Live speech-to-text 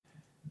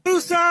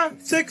Who's the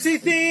sexy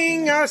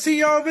thing I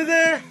see over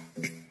there?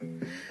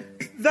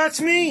 That's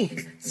me,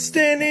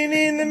 standing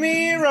in the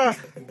mirror.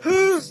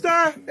 Who's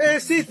the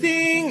sexy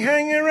thing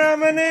hanging around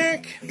my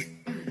neck?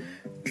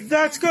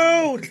 That's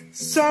gold,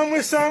 some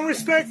with some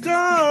respect.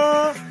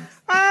 Oh,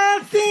 I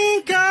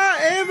think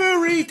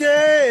every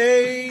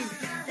day.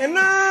 And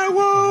I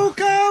woke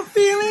up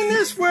feeling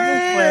this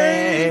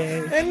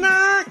way. And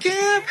I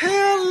can't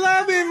help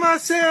loving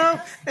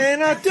myself.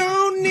 And I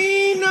don't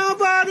need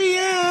nobody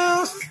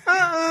else.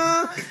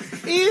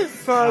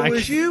 If I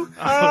was you,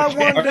 I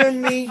wonder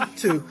me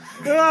too.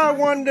 I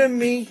wonder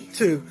me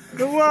too.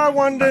 I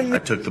wonder me. I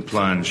took the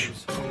plunge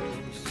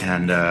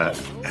and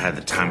had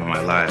the time of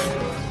my life.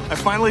 I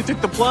finally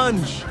took the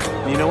plunge.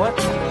 And you know what?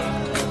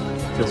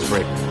 Feels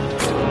great.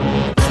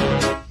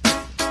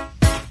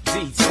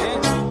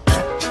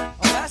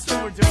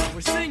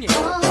 We're singing.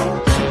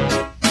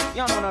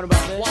 Y'all know nothing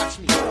about that. Watch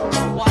me.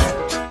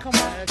 Come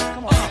on, Ed.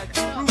 Come on, Ed.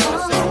 Prove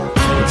yourself.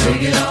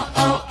 Take it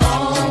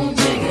on,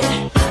 dig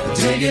it.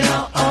 Take it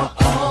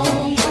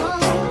on,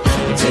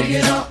 take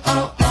it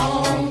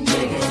on,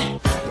 dig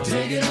it.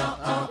 Take it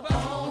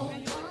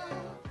on.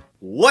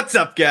 What's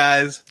up,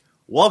 guys?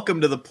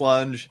 Welcome to The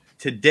Plunge.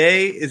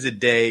 Today is a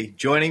day.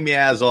 Joining me,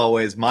 as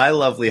always, my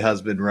lovely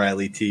husband,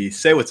 Riley T.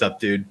 Say what's up,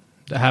 dude.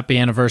 Happy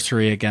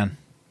anniversary again.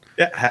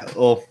 Yeah,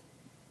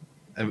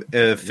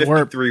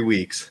 53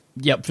 weeks.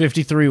 Yep,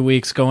 53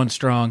 weeks, going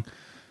strong.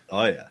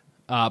 Oh, yeah.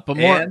 But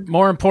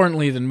more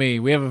importantly than me,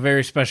 we have a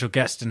very special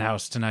guest in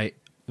house tonight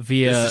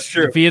via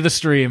the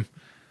stream.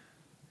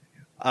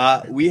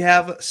 We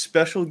have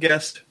special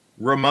guest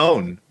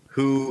Ramon,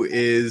 who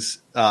is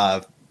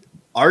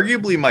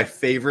arguably my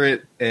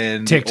favorite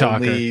and TikToker.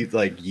 only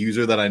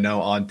user that I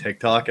know on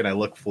TikTok, and I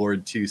look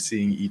forward to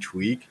seeing each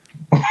week.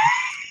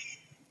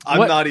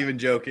 I'm not even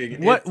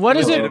joking. What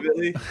is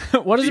it?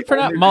 What is it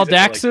pronounced?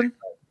 Maldaxon?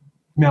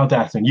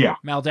 Maldaxon, yeah.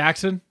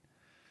 Maldaxon?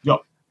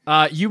 Yup.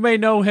 You may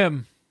know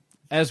him,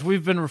 as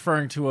we've been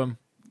referring to him,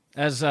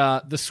 as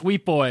the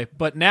sweet boy.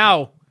 But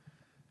now,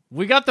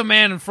 we got the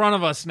man in front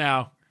of us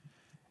now.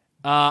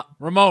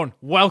 Ramon,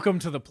 welcome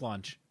to The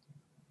Plunge.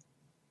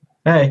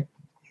 Hey.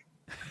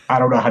 I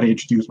don't know how to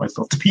introduce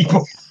myself to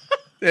people.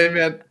 Hey,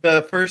 man,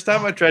 the first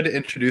time I tried to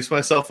introduce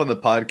myself on the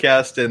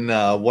podcast in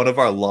one of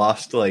our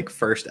lost,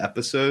 first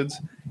episodes,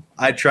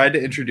 I tried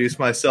to introduce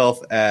myself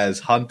as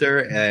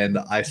Hunter, and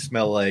I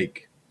smell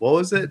like, what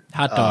was it?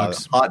 Hot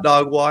dogs. Hot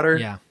dog water.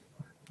 Yeah.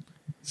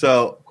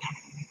 So,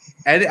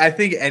 and I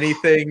think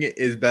anything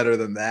is better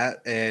than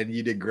that, and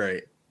you did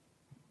great.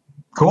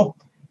 Cool.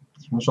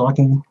 That's all I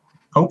can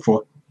hope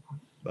for.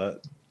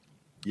 But,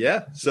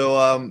 yeah,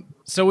 so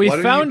we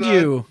found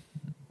you.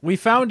 We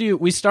found you.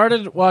 We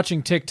started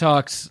watching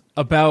TikToks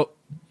about,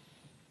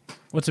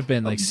 what's it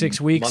been,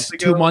 6 weeks,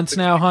 2 months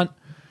now, Hunt?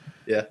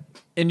 Yeah.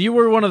 And you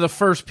were one of the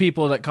first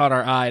people that caught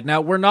our eye.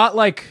 Now, we're not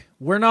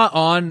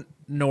on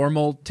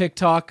normal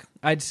TikTok,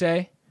 I'd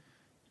say.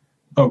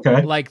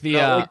 Okay. Like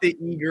the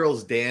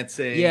e-girls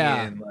dancing.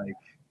 Yeah. And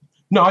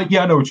No, I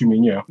know what you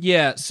mean, yeah.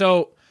 Yeah,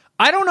 so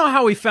I don't know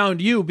how we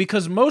found you,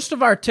 because most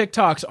of our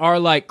TikToks are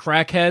like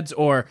crackheads,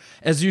 or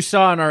as you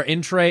saw in our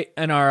intro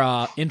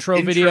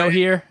video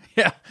here.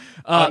 Yeah.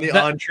 On the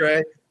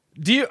entree.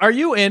 Are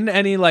you in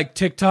any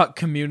TikTok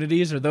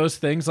communities or those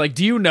things?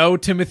 Do you know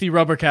Timothy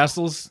Rubber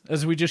Castles,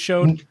 as we just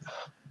showed?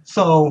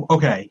 So,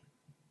 okay.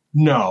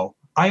 No.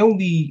 I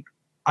only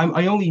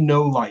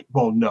know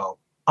no.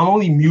 I'm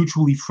only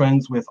mutually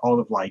friends with all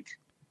of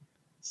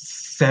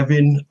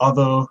 7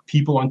 other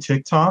people on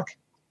TikTok.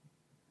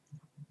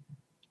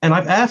 And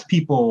I've asked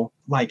people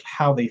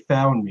how they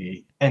found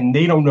me, and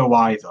they don't know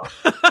either.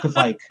 Because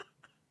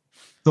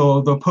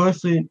the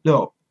person,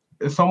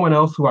 someone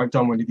else who I've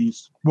done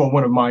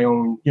one of my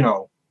own,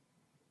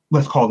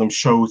 let's call them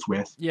shows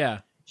with. Yeah.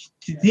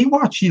 He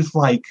watches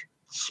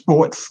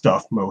sports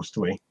stuff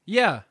mostly.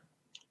 Yeah.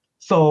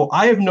 So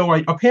I have no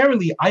idea.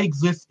 Apparently I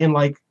exist in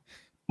my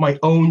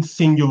own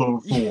singular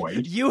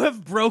void. You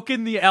have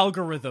broken the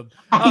algorithm.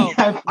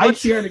 I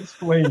can't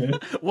explain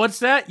it. What's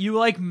that? You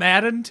like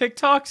Madden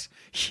TikToks?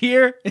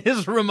 Here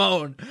is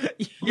Ramon.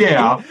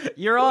 Yeah.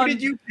 You're on. Who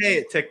did you pay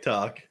at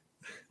TikTok?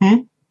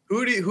 Who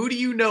do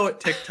you know at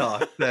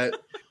TikTok that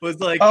was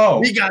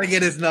we got to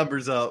get his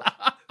numbers up?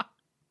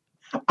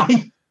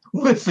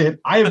 Listen,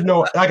 I have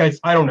no, I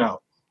don't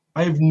know.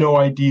 I have no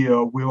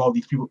idea where all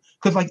these people,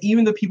 because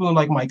even the people in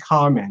my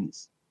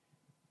comments,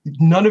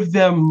 none of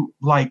them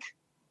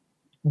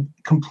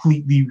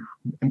completely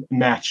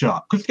match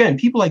up. Because again,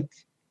 people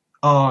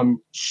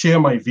share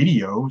my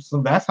videos,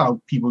 so that's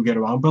how people get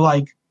around.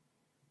 But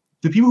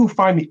the people who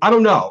find me, I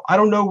don't know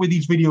where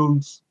these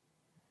videos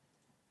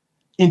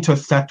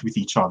intersect with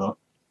each other.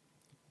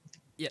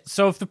 Yeah.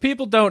 So if the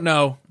people don't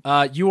know,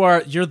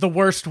 you're the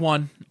worst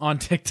one on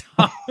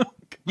TikTok.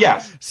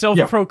 Yes.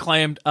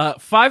 Self-proclaimed.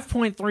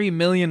 5.3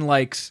 million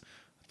likes,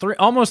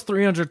 almost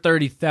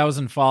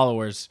 330,000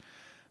 followers.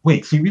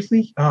 Wait,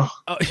 seriously? Oh.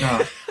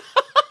 God.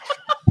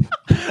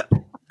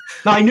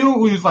 No, I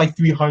knew it was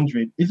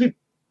 300. Is it?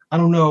 I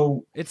don't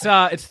know. It's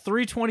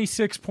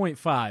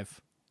 326.5.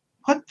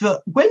 What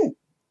the? When?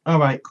 All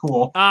right,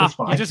 cool. That's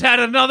fine. You just had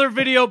another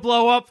video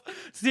blow up.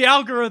 It's the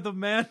algorithm,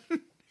 man.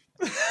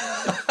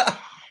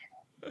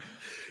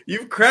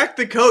 You've cracked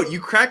the code. You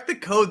cracked the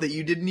code that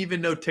you didn't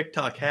even know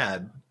TikTok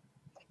had.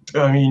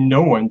 I mean,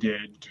 no one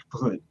did.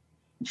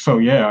 So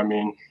yeah, I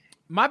mean,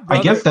 My brother,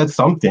 I guess that's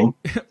something.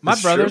 my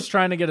It's brother's true.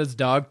 trying to get his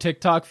dog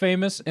TikTok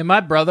famous, and my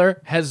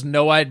brother has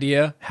no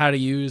idea how to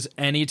use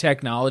any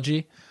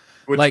technology.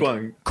 Which like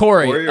one?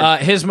 Corey, or-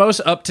 his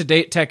most up to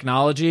date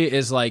technology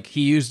is like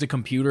he used a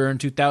computer in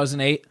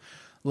 2008,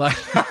 like,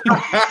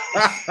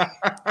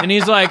 and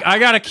he's like, I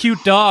got a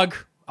cute dog,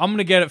 I'm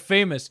gonna get it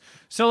famous.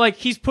 So like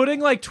he's putting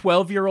like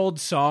 12-year-old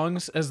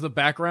songs as the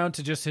background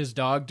to just his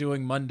dog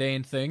doing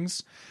mundane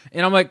things,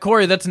 and I'm like,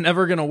 Corey, that's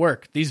never gonna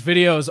work. These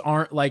videos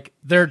aren't like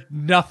they're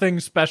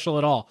nothing special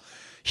at all.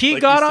 He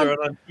like got he's on.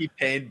 throwing on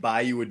T-Pain,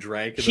 buy you a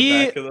drink in He-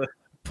 the back of the...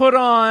 Put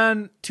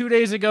on 2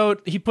 days ago,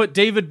 he put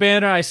David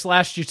Banner, I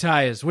slashed your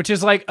tires, which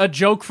is like a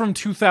joke from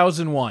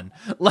 2001.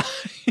 Like,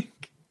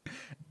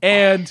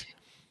 and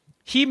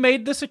he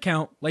made this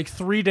account like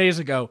 3 days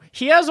ago.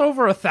 He has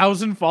over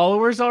 1,000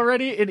 followers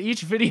already, and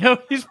each video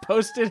he's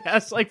posted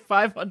has like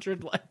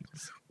 500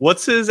 likes.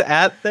 What's his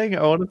 @ thing?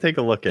 I want to take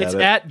a look at It's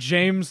it. at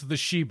James the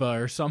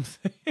Shiba or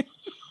something.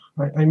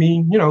 I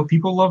mean, you know,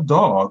 people love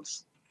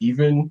dogs,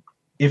 even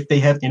if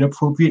they have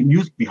inappropriate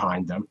music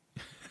behind them.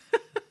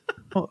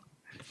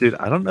 Dude,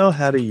 I don't know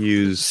how to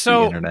use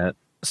So- the internet.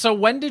 So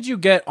when did you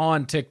get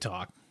on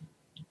TikTok?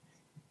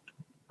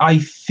 I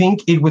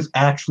think it was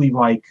actually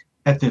like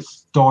at the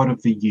start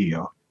of the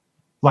year.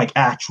 Like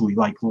actually,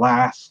 like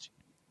last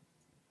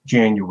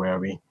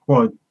January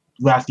or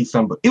last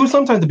December. It was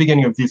sometime at the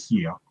beginning of this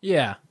year.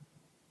 Yeah.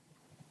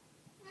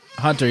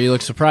 Hunter, you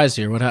look surprised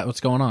here.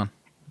 What's going on?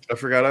 I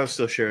forgot I was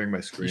still sharing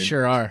my screen. You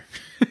sure are.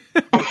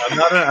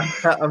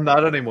 I'm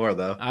not anymore,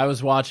 though. I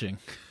was watching.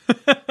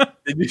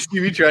 Did you see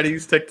me try to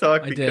use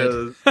TikTok? I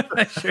did. Because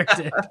I sure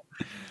did.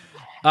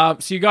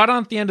 So you got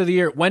on at the end of the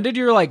year. When did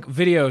your like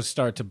videos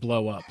start to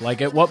blow up?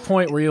 Like, at what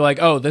point were you like,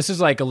 "Oh, this is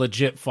like a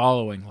legit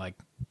following"? Like,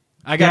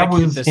 I gotta That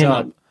keep was this in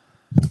up.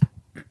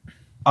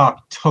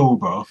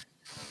 October.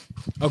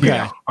 Okay,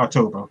 Yeah,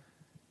 October.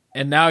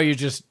 and now you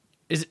just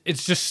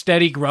it's just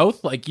steady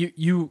growth. Like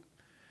you.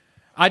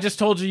 I just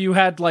told you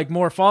had like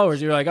more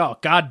followers. You're like, "Oh,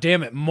 god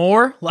damn it,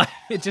 more!" Like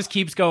it just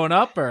keeps going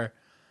up, or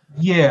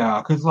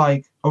Yeah, because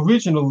like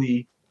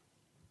originally,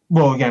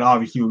 well, again,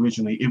 obviously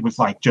originally it was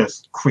like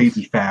just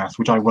crazy fast,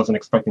 which I wasn't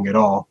expecting at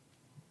all.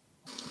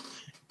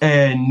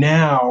 And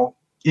now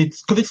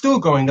it's because it's still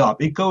going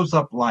up. It goes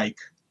up like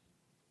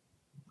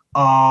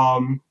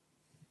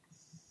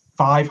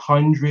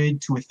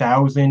 500 to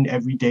 1,000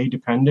 every day,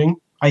 depending.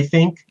 I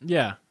think.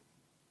 yeah,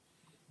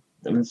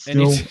 And it's And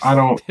you still, I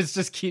don't. it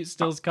just keeps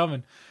still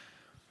coming.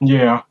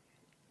 Yeah.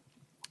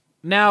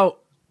 Now,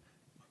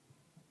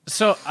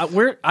 so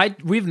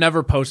we've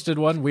never posted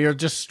one. We are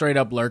just straight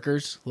up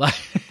lurkers. Like,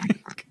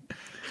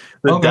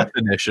 the Okay.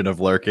 definition of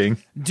lurking.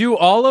 do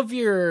all of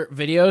your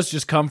videos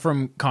just come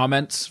from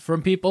comments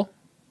from people?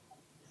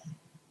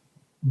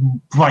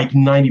 Like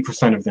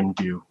 90% of them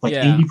do. Like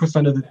Yeah.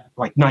 80% of the,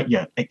 like not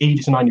yet. Like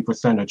 80 to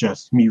 90% are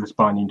just me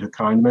responding to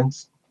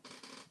comments.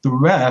 The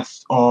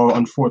rest are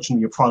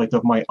unfortunately a product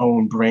of my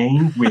own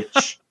brain,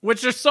 which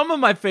Which are some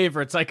of my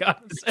favorites, I gotta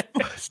say.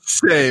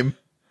 Same.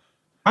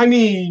 I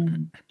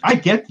mean, I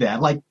get that.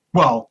 Like,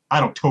 well,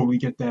 I don't totally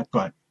get that,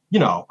 but you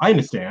know, I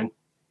understand.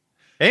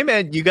 Hey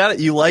man, you got it.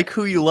 You like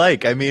who you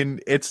like. I mean,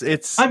 it's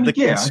I mean, the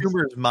yeah.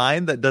 consumer's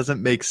mind that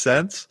doesn't make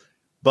sense,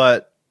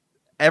 but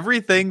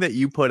everything that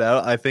you put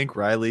out, I think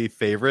Riley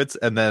favorites,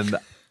 and then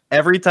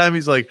every time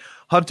he's like,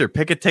 "Hunter,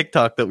 pick a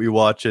TikTok that we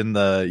watch," and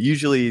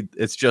usually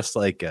it's just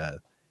like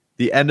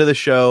the end of the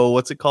show.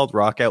 What's it called?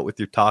 Rock out with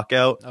your talk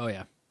out. Oh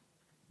yeah.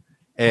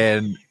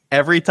 And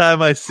every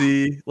time I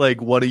see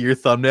like one of your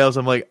thumbnails,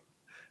 I'm like,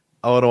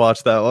 I want to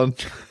watch that one.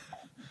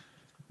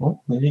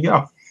 Well, there you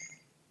go.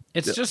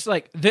 It's just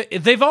like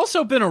they've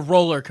also been a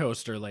roller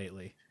coaster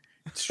lately.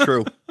 It's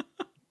true.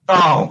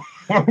 Oh,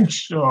 I'm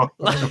sure.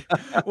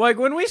 Like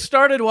when we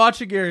started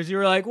watching yours, you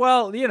were like,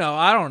 "Well, you know,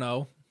 I don't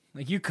know.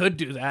 Like you could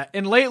do that."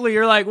 And lately,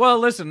 you're like, "Well,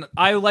 listen,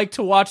 I like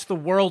to watch the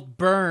world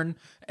burn."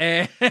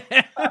 And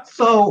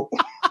So,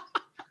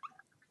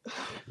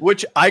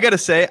 Which I gotta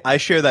say, I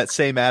share that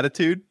same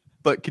attitude.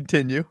 But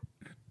continue.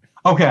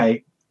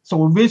 okay.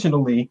 So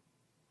originally,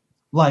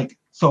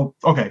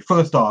 okay,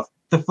 first off,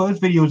 the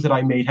first videos that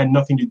I made had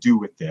nothing to do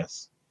with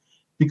this.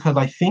 Because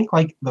I think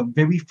like the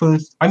very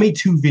first, I made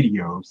 2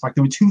 videos. Like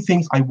there were 2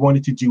 things I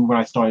wanted to do when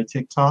I started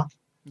TikTok.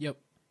 yep.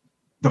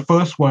 The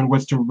first one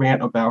was to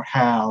rant about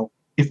how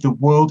if the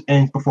world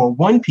ends before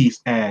One Piece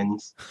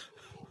ends,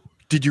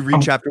 Did you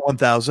read chapter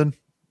 1000?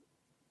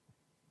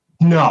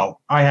 no,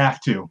 I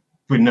have to,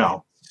 but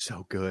no,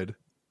 So good.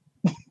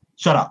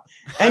 shut up.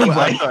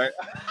 Anyway, Sorry.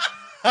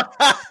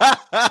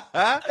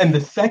 and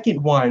the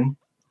second one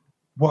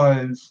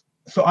was,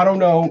 so I don't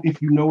know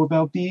if you know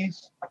about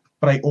these,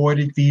 but I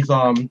ordered these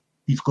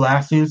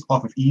glasses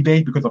off of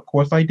eBay because of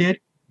course I did.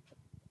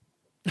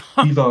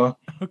 These are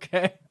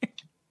Okay.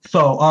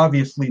 so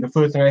obviously the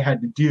first thing I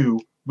had to do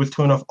was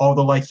turn off all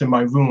the lights in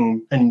my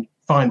room and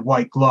find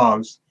white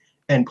gloves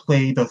and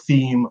play the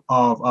theme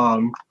of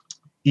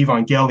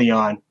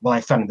Evangelion while I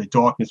sat in the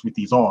darkness with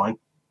these on.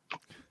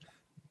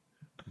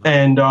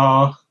 And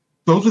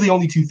those were the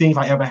only two things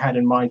I ever had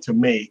in mind to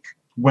make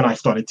when I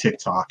started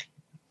TikTok.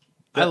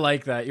 I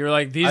like that. You're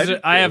like,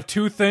 I have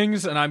two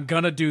things and I'm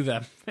gonna do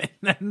them. And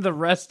then the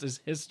rest is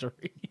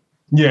history.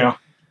 Yeah.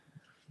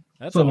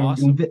 That's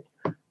awesome.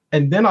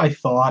 And then I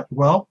thought,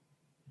 well,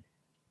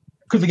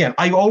 because again,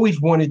 I always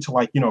wanted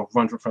to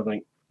run for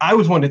president. I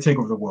always wanted to take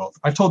over the world.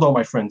 I've told all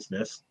my friends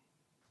this.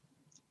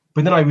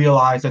 But then I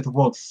realized that the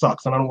world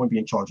sucks and I don't want to be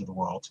in charge of the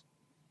world.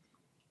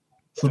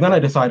 So then I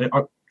decided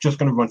I'm just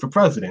going to run for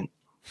president.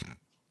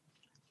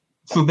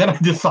 So then I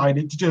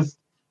decided to just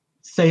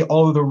say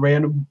all of the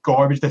random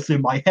garbage that's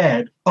in my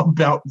head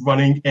about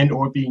running and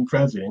or being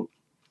president.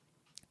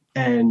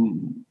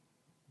 And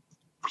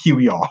here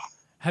we are.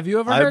 Have you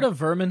ever heard of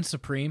Vermin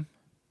Supreme?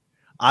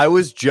 I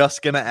was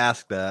just going to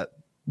ask that.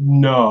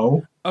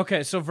 No.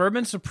 Okay, so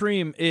Vermin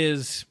Supreme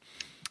he's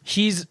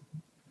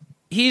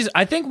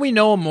I think we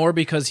know him more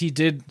because he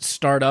did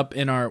start up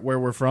in where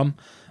we're from.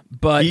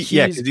 But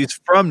because he's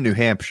from New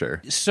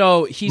Hampshire.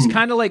 So he's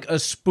kind of like a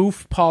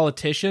spoof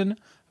politician,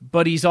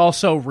 but he's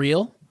also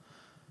real.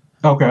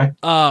 Okay.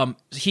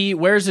 He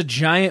wears a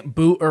giant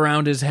boot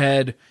around his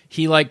head.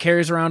 He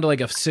carries around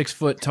a 6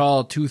 foot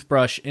tall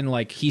toothbrush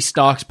and he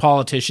stalks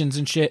politicians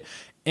and shit.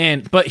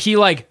 But he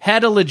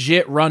had a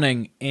legit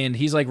running, and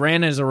he's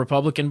ran as a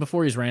Republican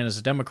before. He's ran as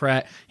a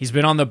Democrat. He's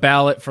been on the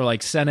ballot for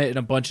Senate in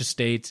a bunch of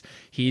states.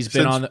 He's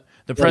been on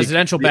the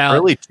presidential ballot.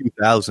 Early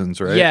 2000s,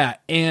 right? Yeah,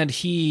 and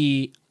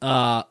he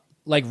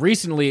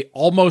recently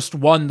almost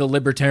won the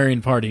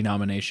Libertarian Party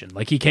nomination.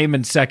 He came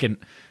in second,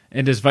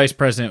 and his vice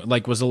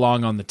president was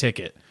along on the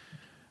ticket.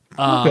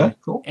 Okay,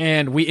 cool.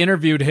 And we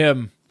interviewed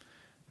him,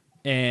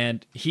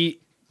 and he's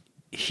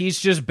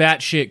just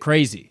batshit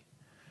crazy.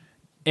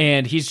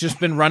 And he's just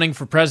been running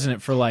for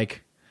president for let's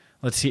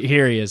see,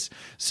 here he is.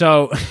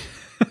 So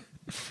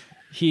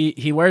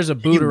he wears a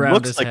boot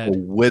around his head. He looks like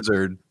a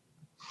wizard.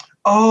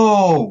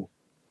 Oh,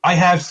 I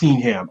have seen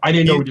him. I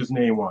didn't know what his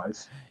name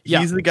was.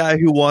 He's the guy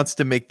who wants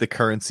to make the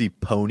currency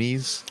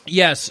ponies.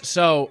 Yes.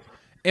 So,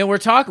 and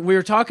we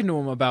were talking to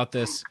him about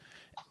this,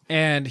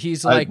 and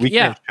he's like, we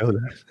can't show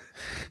that.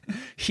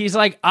 He's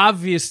like,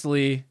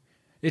 obviously,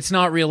 it's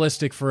not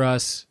realistic for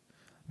us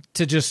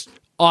to just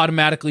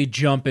automatically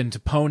jump into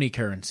pony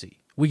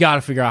currency. We got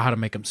to figure out how to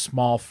make them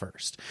small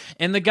first.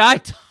 And the guy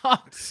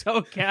talked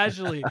so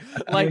casually.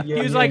 He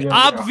was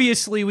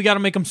obviously we got to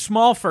make them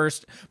small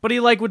first. But he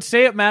would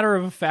say it matter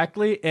of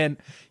factly, and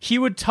he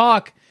would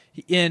talk,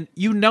 and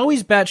he's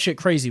batshit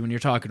crazy when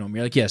you're talking to him.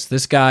 You're like, yes,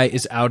 this guy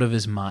is out of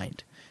his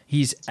mind.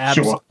 He's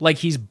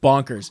he's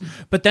bonkers.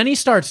 But then he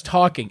starts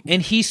talking,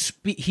 and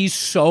he's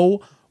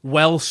so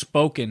well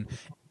spoken,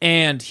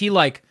 and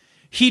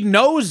he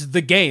knows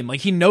the game.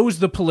 He knows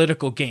the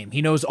political game.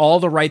 He knows all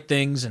the right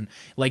things, and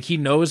he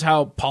knows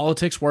how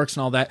politics works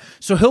and all that.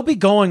 So he'll be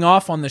going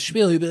off on the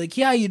spiel. He'll be like,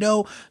 yeah,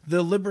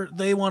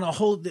 they want to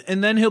hold,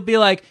 and then he'll be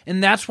like,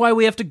 and that's why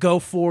we have to go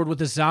forward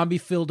with a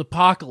zombie-filled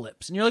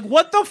apocalypse. And you're like,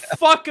 what the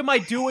fuck am I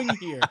doing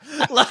here?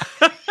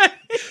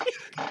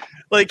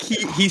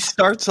 He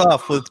starts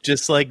off with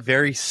just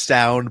very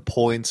sound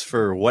points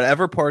for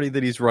whatever party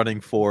that he's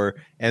running for,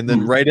 and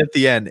then right at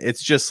the end,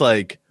 it's just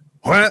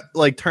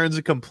turns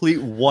a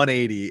complete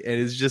 180 and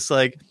is just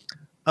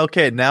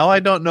okay, now I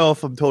don't know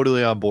if I'm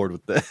totally on board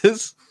with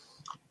this.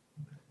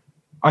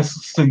 I can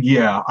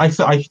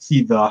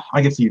see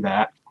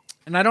that.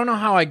 And I don't know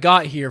how I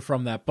got here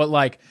from that,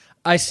 but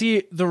I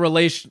see the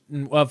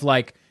relation of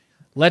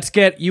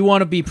you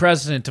want to be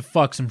president to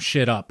fuck some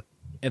shit up,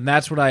 and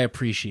that's what I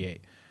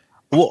appreciate.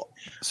 Well,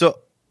 so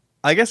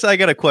I guess I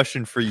got a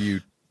question for you,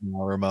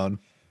 Ramon.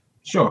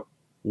 Sure.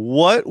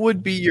 What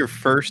would be your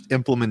first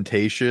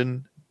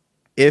implementation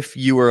if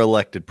you were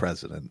elected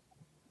president?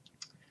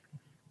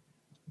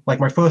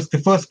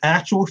 The first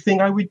actual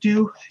thing I would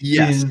do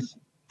is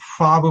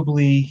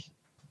probably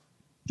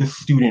the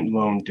student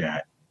loan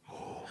debt.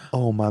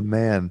 Oh my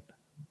man.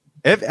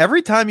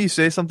 Every time you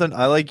say something,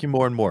 I like you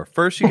more and more.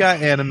 First, you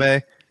got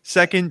anime.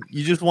 Second,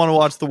 you just want to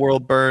watch the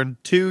world burn.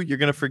 2, you're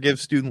going to forgive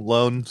student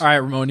loans. All right,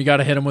 Ramon, you got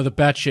to hit him with a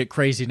batshit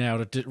crazy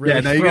now to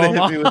really now you're going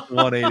to hit me with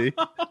 180.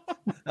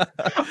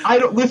 I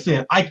don't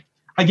listen.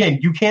 Again,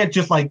 you can't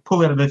just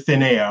pull it out of the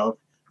thin air.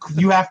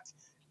 You have to,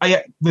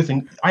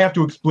 I have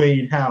to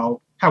explain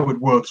how it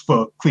works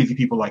for crazy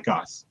people like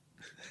us.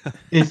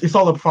 It's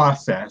all a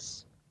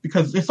process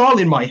because it's all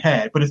in my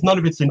head, but none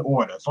of it's in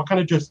order. So I kind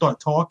of just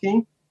start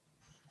talking,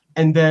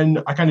 and then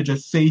I kind of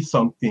just say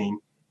something,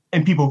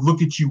 and people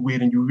look at you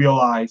weird, and you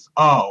realize,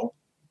 oh,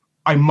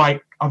 I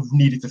might have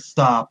needed to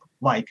stop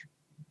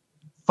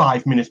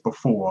 5 minutes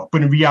before,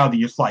 but in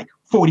reality, it's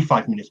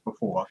 45 minutes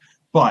before.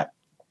 But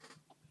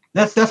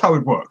that's how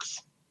it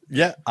works.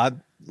 Yeah,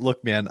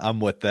 look, man, I'm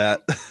with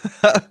that.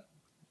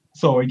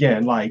 So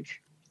again,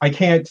 I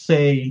can't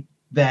say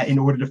that in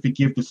order to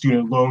forgive the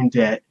student loan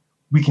debt,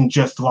 we can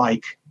just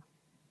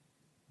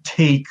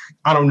take,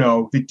 I don't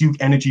know, the Duke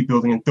Energy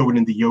building and throw it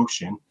in the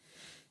ocean.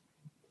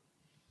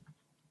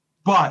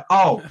 But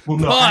no,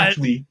 But-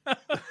 actually,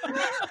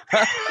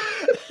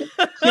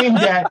 saying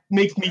that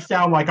makes me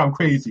sound like I'm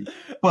crazy.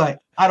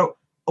 But I don't.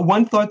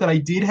 One thought that I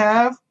did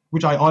have,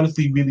 which I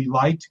honestly really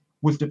liked,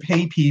 was to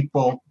pay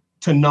people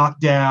to knock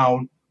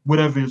down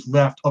whatever is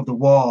left of the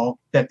wall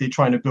that they're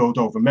trying to build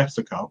over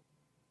Mexico.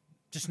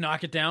 Just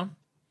knock it down.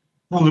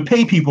 Well, to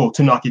pay people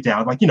to knock it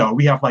down, like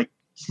we have like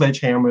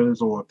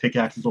sledgehammers or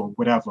pickaxes or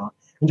whatever,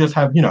 and just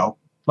have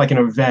like an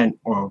event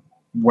or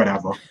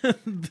whatever.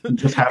 And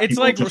just have It's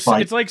people like just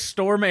like it's like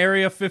Storm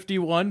Area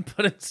 51,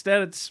 but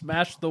instead it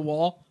smashed the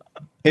wall.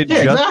 It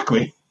yeah, just,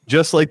 exactly.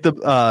 just like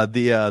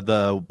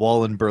the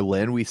wall in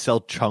Berlin, we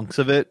sell chunks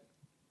of it.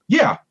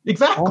 Yeah,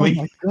 exactly.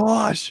 Oh my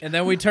gosh! And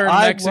then we turn I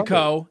love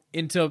Mexico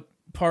into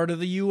part of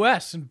the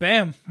U.S. and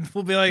bam,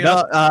 we'll be like,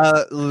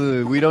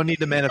 No, we don't need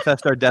to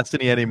manifest our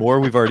destiny anymore.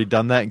 We've already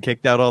done that and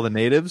kicked out all the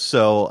natives.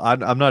 So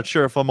I'm not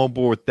sure if I'm on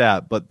board with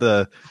that. But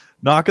the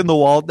knocking the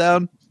wall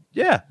down,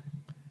 yeah,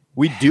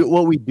 we do.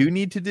 What we do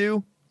need to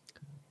do,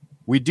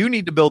 we do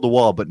need to build a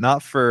wall, but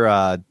not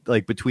for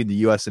like between the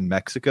U.S. and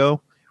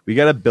Mexico. We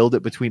got to build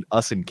it between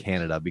us and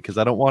Canada because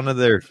I don't want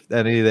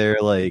any of their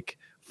like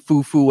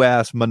foo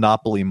ass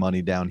monopoly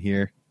money down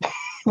here.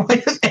 Why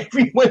does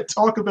everyone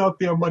talk about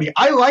their money?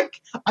 I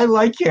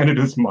like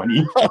Canada's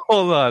money.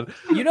 Hold on.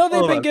 you know, they've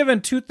Hold been on. giving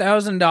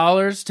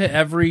 $2,000 to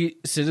every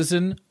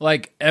citizen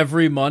like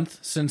every month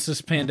since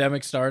this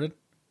pandemic started.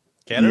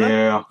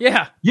 Canada?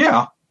 Yeah,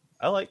 Yeah,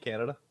 I like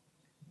Canada.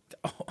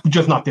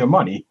 just not their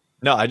money.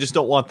 No, I just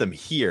don't want them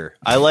here.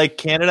 I like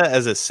Canada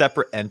as a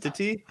separate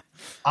entity.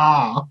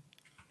 Ah,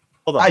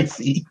 Hold on. I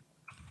see.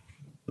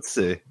 Let's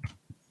see.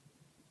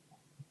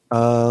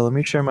 Let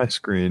me share my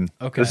screen.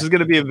 Okay. This is going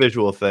to be a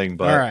visual thing,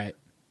 but all right,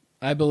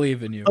 I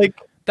believe in you. like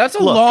That's a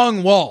look.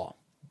 long wall.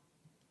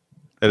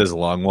 it is a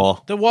long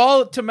wall. The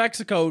wall to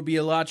Mexico would be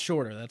a lot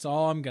shorter. That's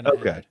all I'm gonna.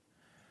 Okay. add.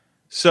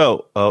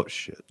 So, oh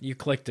shit, You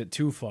clicked it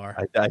too far.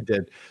 I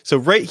did. So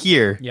right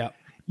here, Yeah,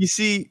 you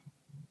see,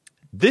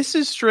 this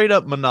is straight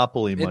up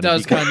monopoly money. it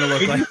does because kind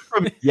of look like.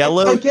 from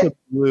yellow Okay. to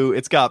blue.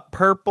 It's got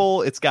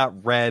purple. It's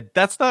got red.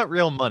 That's not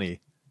real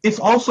money. It's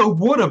also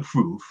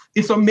waterproof.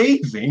 It's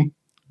amazing.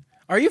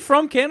 Are you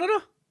from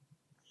Canada?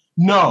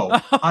 No,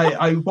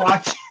 I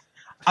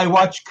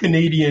watch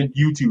Canadian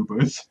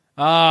YouTubers.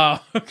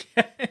 Oh,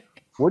 okay.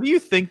 What do you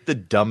think the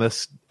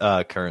dumbest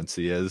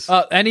currency is?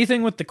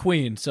 Anything with the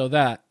Queen, so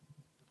that.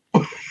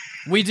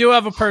 We do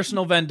have a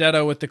personal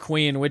vendetta with the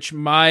Queen, which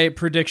my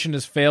prediction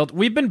has failed.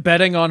 We've been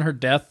betting on her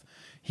death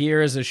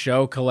here as a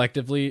show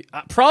collectively,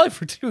 probably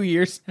for 2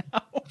 years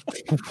now.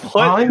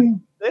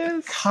 I'm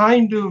This?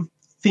 kind of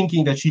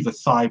thinking that she's a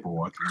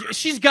cyborg.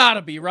 She's got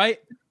to be, right?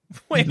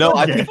 Wait, No,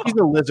 I Yeah. think she's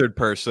a lizard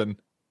person.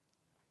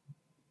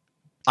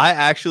 I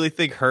actually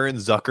think her and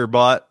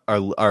Zuckerbot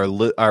are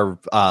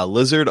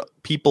lizard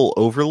people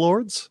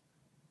overlords.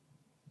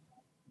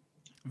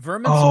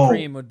 Vermin Oh.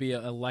 Supreme would be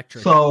an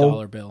electric So-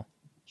 dollar bill.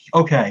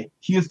 Okay,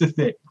 here's the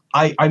thing.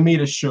 I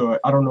made a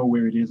shirt. I don't know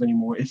where it is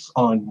anymore. It's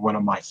on one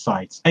of my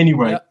sites.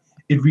 Anyway, Yep.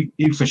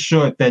 it's a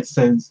shirt that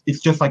says it's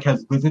just like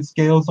has lizard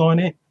scales on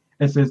it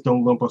and says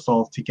 "Don't lump us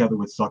all together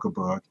with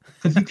Zuckerberg,"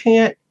 because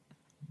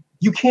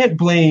you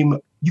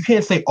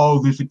can't say all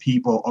lizard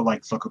people are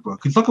like Zuckerberg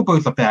because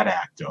Zuckerberg's a bad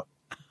actor.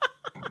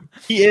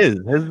 He is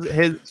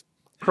his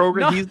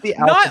program. Not, he's the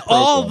not alpha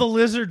all the program.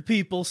 lizard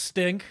people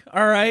stink,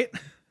 all right? I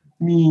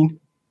mean,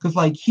 because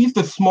like he's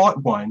the smart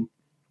one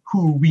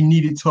who we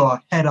needed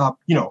to head up,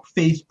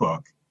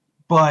 Facebook,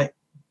 but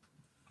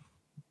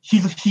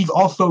he's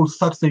also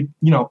such a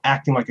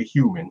acting like a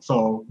human.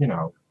 So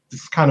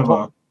it's kind of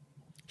a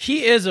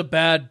He is a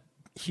bad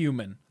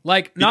human.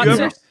 Like, Did not you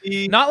to- ever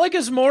see- not like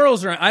his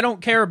morals are. I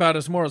don't care about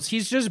his morals.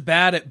 He's just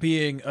bad at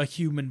being a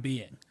human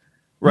being.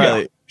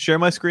 Riley, share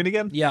my screen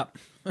again. Yeah.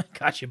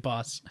 Gotcha,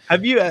 boss.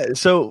 Have you?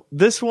 So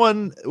this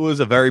one was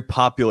a very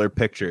popular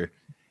picture,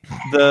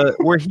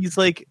 where he's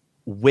like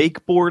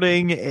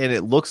wakeboarding, and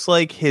it looks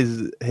like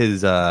his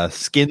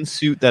skin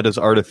suit that is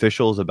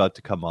artificial is about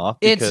to come off.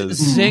 It's Because,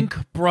 zinc,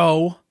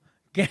 bro.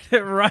 Get it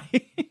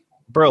right.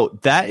 bro,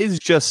 that is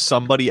just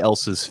somebody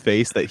else's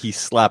face that he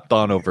slapped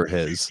on over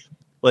his.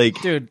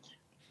 Like, Dude,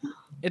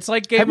 it's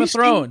like Have Game you of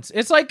Thrones.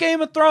 It's like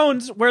Game of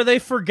Thrones where they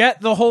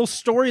forget the whole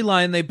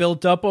storyline they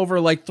built up over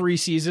like 3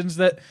 seasons,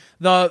 that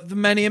the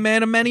many a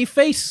man of many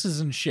faces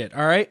and shit,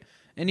 all right?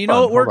 And you know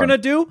Hold what we're on. going to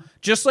do?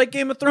 Just like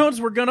Game of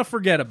Thrones, we're going to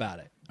forget about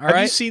it. All have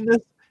you right? seen this?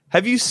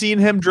 Have you seen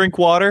him drink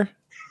water?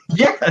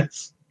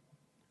 yes.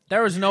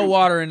 There was no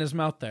water in his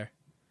mouth there.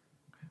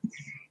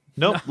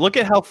 Nope. Look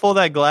at how full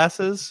that glass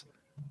is.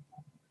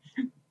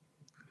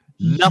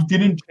 Nothing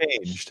didn't-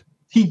 changed.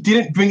 He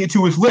didn't bring it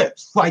to his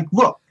lips. Like,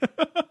 look.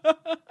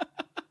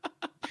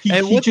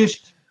 And he what-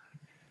 just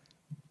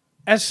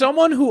As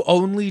someone who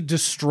only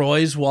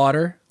destroys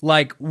water,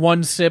 like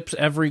one sips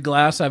every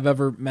glass I've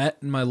ever met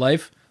in my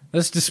life,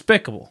 that's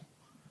despicable.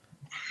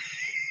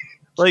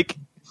 Like,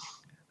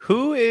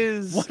 who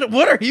is?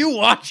 What are you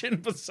watching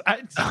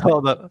besides?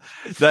 Hold on.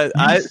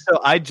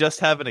 I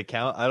just have an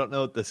account. I don't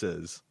know what this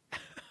is.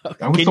 that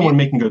was Can someone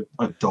you- making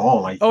a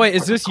doll. Oh wait,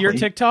 is like a this your clay-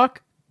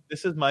 TikTok?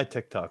 This is my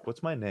TikTok.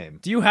 What's my name?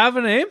 Do you have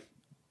a name?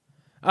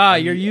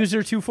 Your user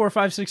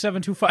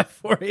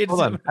 245672548.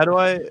 Hold on. How do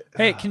I?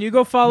 Hey, can you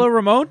go follow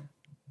Ramon?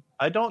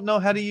 I don't know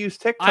how to use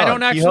TikTok. I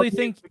don't Can you actually help me?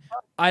 think.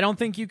 I don't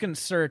think you can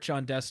search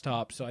on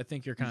desktop, so I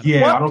think you're kind of.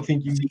 Yeah, What? I don't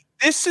think you.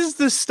 This is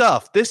the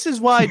stuff. This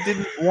is why I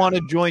didn't want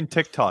to join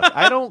TikTok.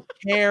 I don't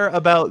care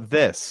about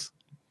this.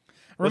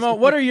 Ramon,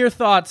 what are your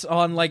thoughts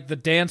on like the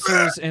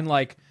dancers and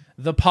like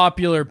the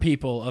popular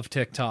people of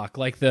TikTok,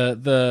 like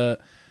the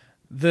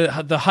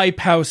hype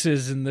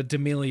houses and the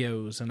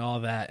D'Amelios and all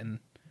that? And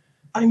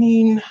I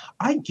mean,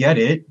 I get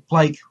it.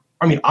 Like,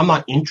 I mean, I'm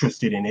not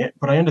interested in it,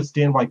 but I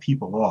understand why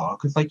people are.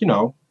 Because, like,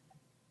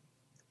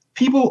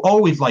 people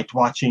always liked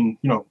watching,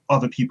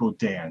 other people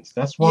dance.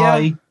 That's why.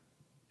 Yeah.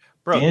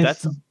 Bro, Dance-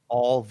 that's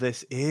all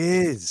this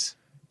is.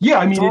 Yeah,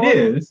 I mean, it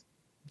is.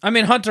 I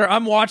mean, Hunter,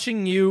 I'm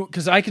watching you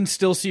because I can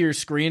still see your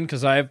screen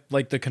because I have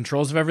like the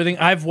controls of everything.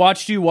 I've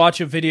watched you watch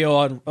a video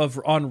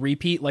on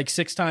repeat like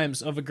 6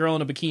 times of a girl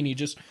in a bikini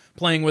just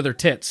playing with her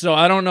tits. So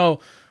I don't know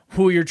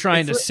who you're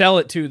trying to sell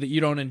it to that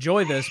you don't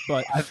enjoy this,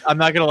 but I'm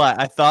not gonna lie.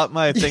 I thought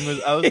my thing was.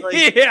 I was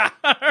like, yeah.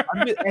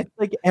 it's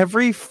like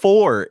every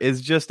 4 is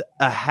just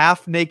a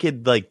half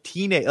naked like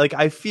teenage. Like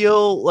I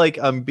feel like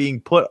I'm being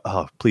put.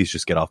 Oh, please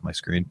just get off my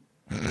screen.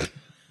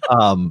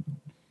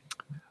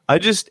 I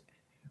just.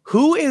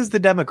 Who is the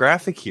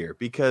demographic here?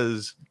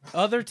 Because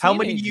Other how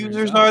many teenagers,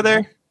 users are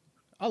there?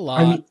 A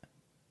lot. I mean,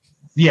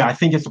 yeah, I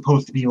think it's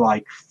supposed to be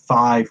like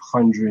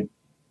 500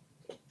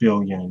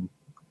 billion.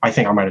 I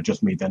think I might have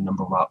just made that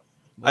number up.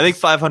 I think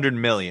 500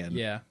 million.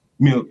 yeah.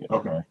 Million.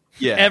 Okay.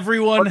 Yeah.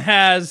 Everyone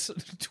has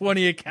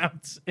 20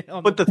 accounts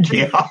on, But the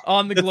thing, Yeah.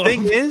 on the the globe.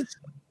 thing is,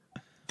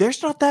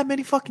 there's not that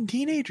many fucking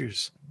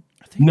teenagers.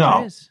 I think No.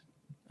 there is.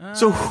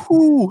 So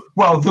who?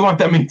 Well, there aren't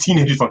that many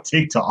teenagers on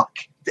TikTok.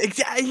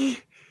 Exactly.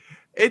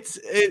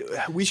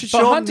 We should But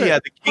show Hunter- him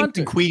the Kings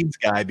Hunter. and Queens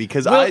guy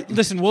because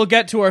Listen, we'll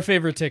get to our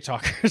favorite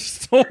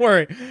TikTokers. Don't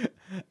worry.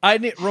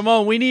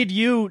 Ramon, we need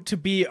you to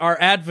be our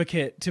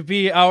advocate, to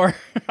be our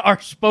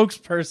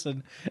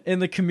spokesperson in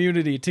the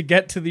community to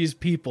get to these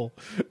people.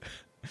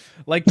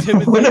 Like What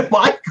Timothy, am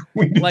I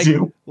going to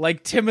do?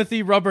 like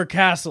Timothy Rubber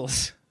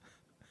Castles.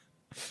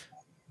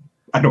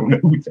 I don't know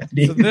who that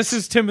is. So this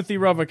is Timothy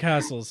Rubber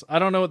Castles. I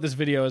don't know what this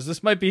video is.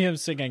 This might be him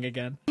singing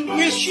again.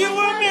 Wish you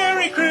a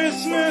Merry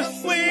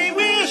Christmas. We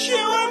wish you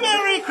a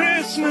Merry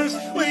Christmas.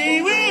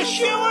 We wish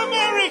you a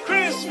Merry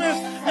Christmas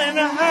and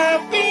a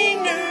Happy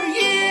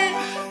New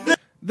Year.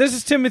 This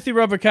is Timothy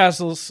Rubber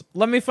Castles.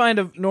 Let me find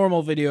a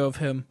normal video of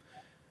him.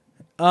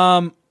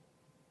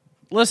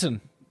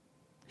 Listen,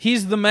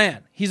 he's the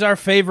man. He's our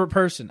favorite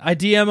person. I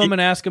DM him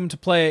and ask him to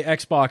play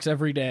Xbox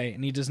every day,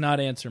 and he does not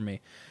answer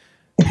me.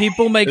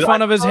 People make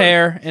fun of his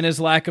hair and his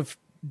lack of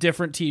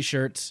different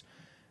T-shirts,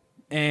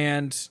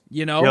 and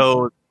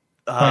Yo,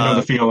 I know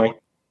the feeling.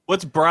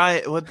 what's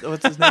Brian?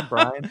 What's his name?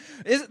 Brian.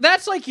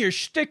 that's like your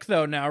shtick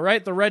though now,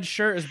 right? The red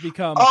shirt has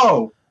become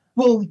Oh,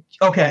 well,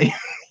 okay.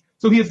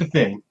 So here's the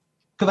thing.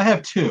 Because I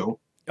have 2.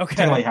 okay.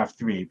 Technically I have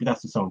 3, but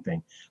that's its own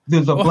thing.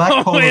 There's a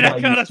black polo Wait, that I I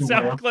got a used to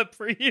sound wear. clip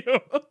for you.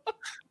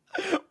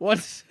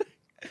 What's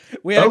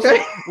we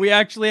Okay.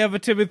 actually have a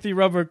Timothy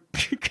Rubber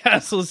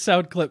Castles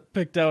sound clip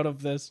picked out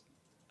of this.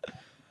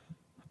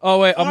 Oh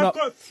wait, I've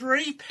got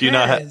 3 Do you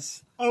not ha-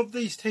 pairs of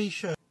these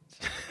t-shirts.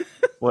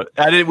 What?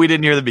 We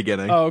didn't hear the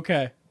beginning. Oh,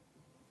 okay.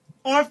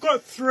 I've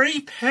got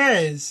 3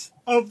 pairs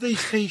of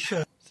these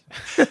t-shirts.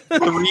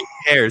 3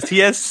 pairs. He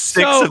has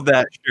 6 So- of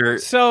that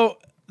shirt. So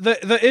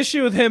the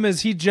issue with him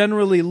is he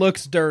generally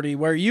looks dirty.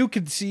 Where you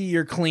could see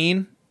you're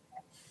clean,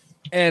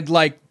 and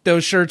like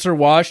those shirts are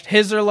washed.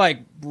 His are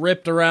like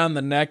ripped around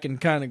the neck and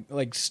kind of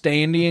like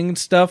standing and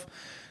stuff.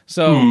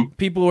 So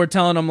people were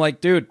telling him like,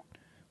 dude,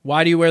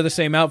 why do you wear the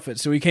same outfit?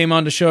 So he came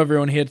on to show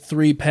everyone he had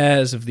 3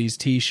 pairs of these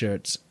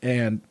T-shirts,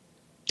 and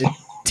it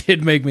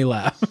did make me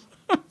laugh.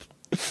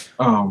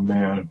 Oh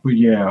man, but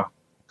yeah,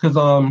 because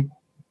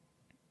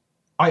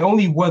I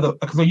only wear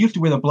because I used to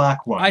wear the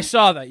black one, I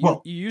saw that.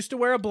 Well- You used to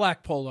wear a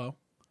black polo.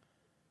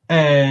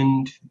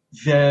 and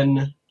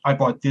then I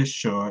bought this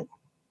shirt,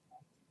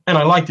 and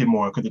I liked it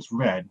more because it's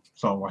red,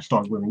 so I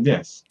started wearing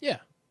this. Yeah.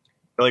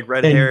 Like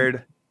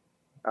red-haired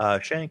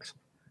Shanks.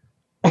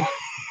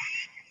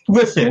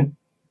 Listen,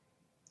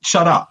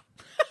 shut up.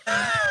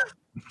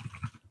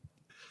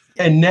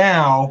 And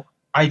now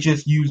I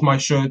just use my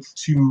shirts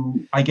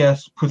to, I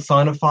guess,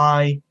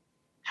 personify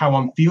how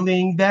I'm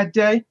feeling that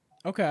day.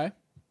 Okay.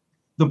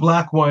 The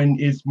black one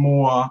is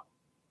more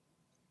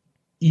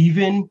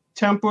even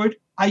tempered,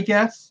 I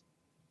guess,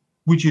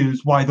 which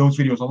is why those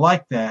videos are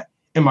like that.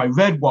 And my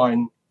red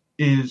one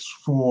is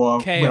for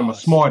when I'm a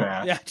Chaos. smart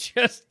ass. Yeah,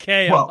 just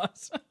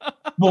chaos.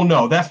 Well,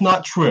 no, that's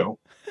not true.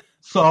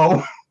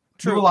 So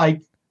there were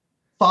like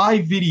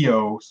 5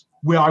 videos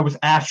where I was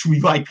actually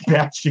like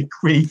batshit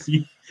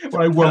crazy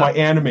when I wore my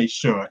anime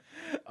shirt.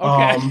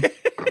 Okay.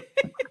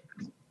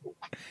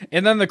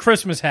 And then the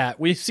Christmas hat.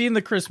 We've seen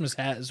the Christmas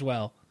hat as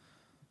well.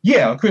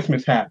 Yeah, a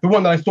Christmas hat. The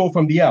one that I stole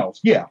from the elves.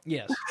 Yeah.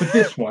 Yes. But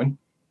this one,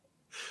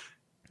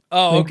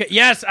 Oh, okay.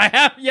 Yes, I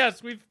have.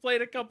 Yes, we've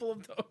played a couple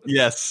of those.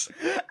 Yes.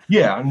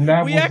 Yeah, and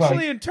that We was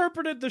actually like,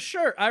 interpreted the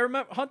shirt. I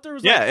remember Hunter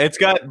was Yeah, like, it's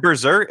got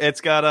Berserk.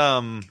 It's got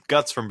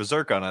Guts from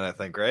Berserk on it, I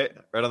think, right?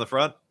 Right on the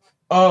front.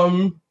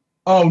 oh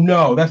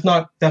no, that's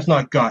not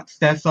Guts.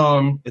 That's Is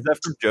that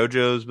from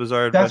JoJo's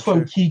Bizarre Adventure? that's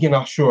from Keegan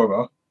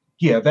Ashura.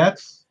 Yeah,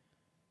 that's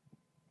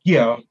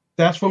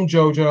from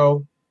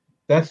JoJo.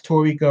 That's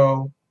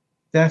Toriko.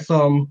 That's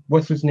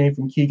what's his name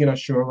from Keegan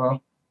Ashura.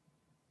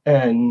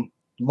 And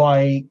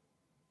like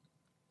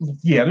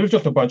yeah, there's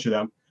just a bunch of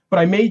them. But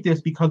I made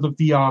this because of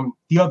the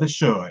other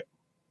shirt.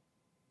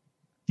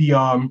 The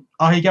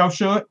Ahegao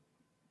shirt.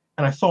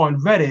 And I saw on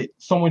Reddit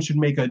someone should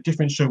make a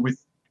different shirt with,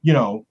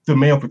 the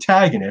male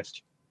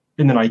protagonist.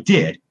 And then I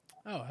did.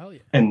 oh, hell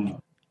yeah.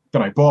 And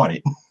then I bought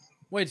it.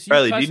 Wait, so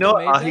Riley, do you know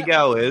what custom-made that?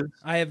 Ahegao is?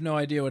 I have no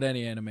idea what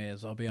any anime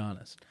is, I'll be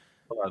honest.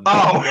 Hold on.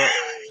 Oh.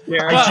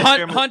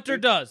 But Hunter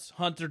does.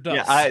 Hunter does.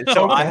 Yeah,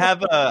 I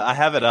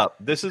have it up.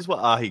 This is what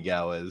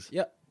Ahegao is.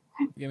 Yep.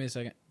 Give me a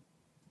second.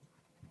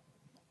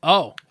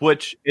 Oh,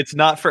 Which it's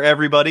not for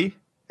everybody.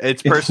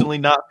 It's personally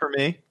not for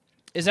me.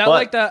 is that But-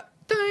 like that?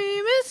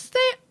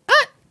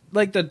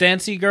 Like the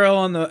Dancy girl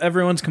on the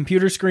everyone's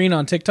computer screen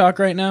on TikTok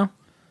right now?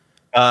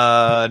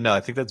 No,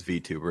 I think that's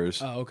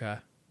VTubers. Oh, okay.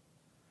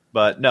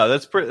 But no,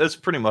 that's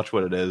pretty much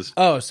what it is.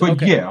 Oh, so But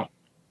okay. yeah.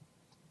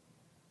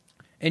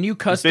 And you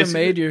custom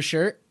made your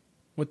shirt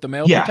with the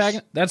male Yes.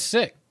 protagonist? That's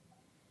sick.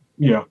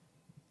 Yeah.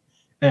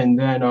 And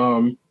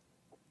then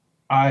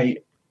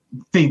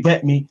they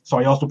let me, so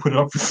I also put it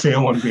up for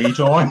sale on Rage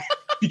On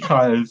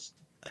because,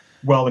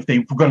 well, if they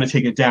were going to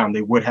take it down,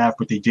 they would have,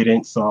 but they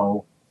didn't,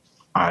 so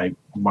I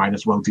might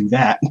as well do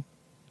that.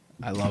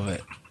 I love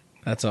it.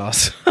 That's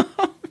awesome.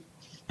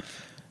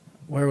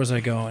 Where was I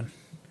going?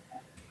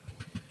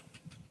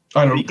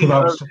 I don't know, because Speaking I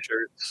of was,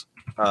 shirts,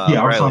 I was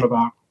Riley, talking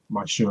about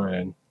my shirt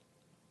and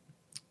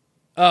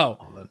Oh,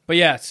 but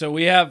yeah, so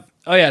we have,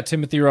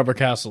 Timothy Rubber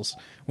Castles.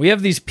 We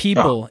have these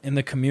people in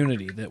the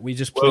community that we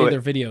just play Wait.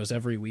 their videos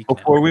every week now.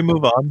 before we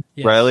move on,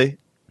 Yes. Riley,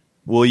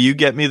 will you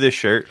get me this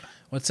shirt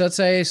What's that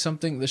say?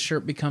 Something, the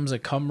shirt becomes a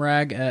cum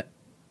rag at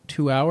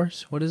 2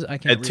 hours? What is it? I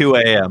can't at read 2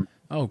 it. a.m.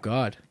 Oh,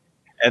 God.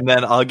 and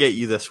then I'll get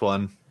you this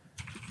one.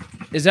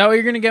 Is that what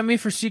you're going to get me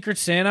for Secret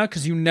Santa?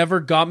 Because you never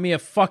got me a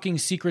fucking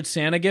Secret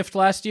Santa gift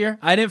last year?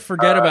 I didn't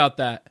forget about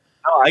that.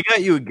 No, I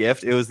got you a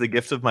gift. It was the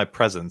gift of my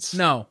presence.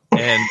 No.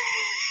 And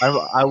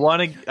I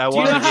want to. I you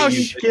want know to how get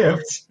you. sh-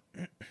 gift.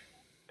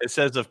 It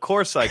says, "Of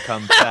course I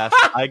come fast.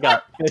 I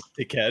got fish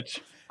to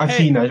catch." I've Hey.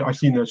 seen that. I've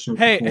seen that shirt.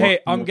 Hey, before.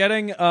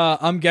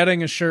 I'm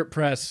getting a shirt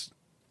press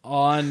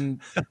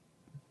on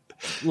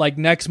like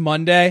next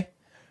Monday.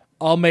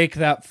 I'll make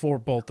that for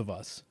both of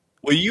us.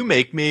 Will you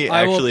make me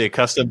I will- actually a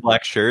custom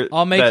black shirt?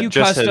 I'll make that you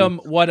just says- custom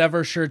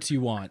whatever shirts you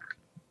want.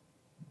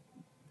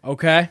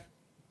 Okay?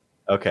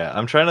 Okay,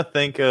 I'm trying to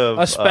think of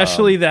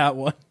Especially that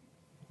one.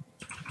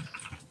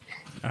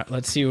 All right,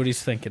 let's see what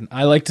he's thinking.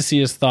 I like to see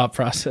his thought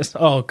process.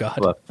 Oh God.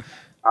 Look,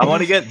 I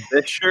want to get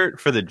this shirt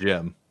for the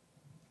gym.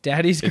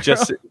 Daddy's girl. It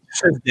just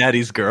says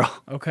 "Daddy's girl."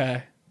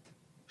 Okay.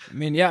 I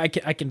mean, yeah, I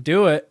can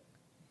do it.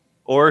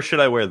 Or should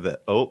I wear this?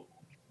 Oh,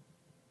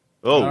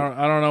 I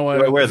don't know what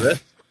do I wear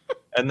this?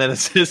 And then it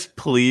says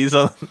 "Please"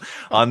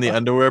 on the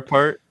underwear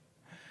part.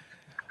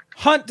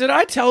 Hunt, did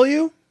I tell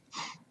you?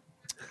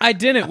 I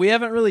didn't. We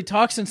haven't really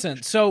talked since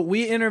then. So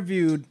we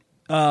interviewed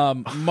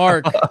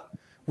Mark.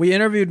 We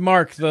interviewed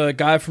Mark, the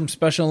guy from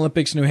Special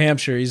Olympics New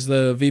Hampshire. He's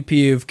the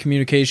VP of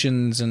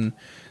communications and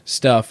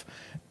stuff.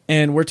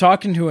 And we're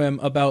talking to him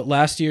about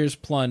last year's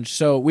plunge.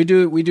 So we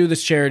do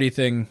this charity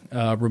thing,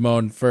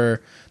 Ramon,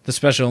 for the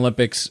Special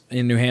Olympics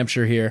in New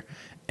Hampshire here.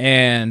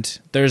 And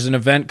there's an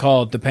event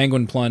called the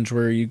Penguin Plunge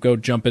where you go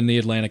jump in the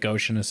Atlantic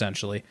Ocean,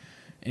 essentially,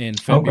 in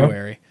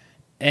February.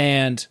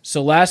 And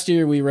so last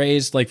year we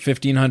raised like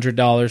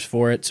 $1,500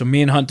 for it. So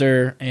me and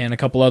Hunter and a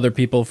couple other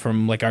people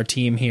from like our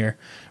team here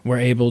were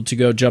able to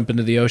go jump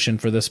into the ocean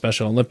for the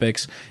Special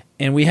Olympics.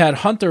 And we had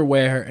Hunter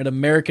wear an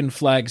American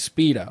flag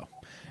Speedo.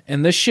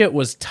 And this shit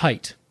was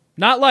tight.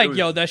 Not like,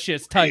 yo, that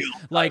shit's tight.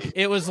 Like,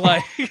 it was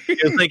like...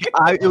 It was like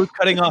it was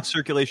cutting off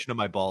circulation of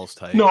my balls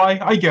tight. No,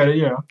 I get it.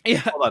 Yeah. yeah.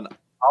 Hold on.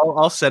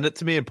 I'll send it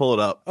to me and pull it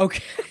up.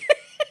 Okay.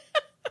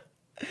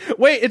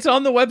 Wait, it's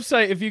on the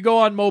website if you go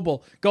on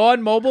mobile. Go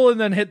on mobile and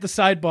then hit the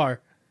sidebar.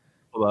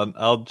 Hold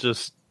on.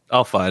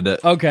 I'll find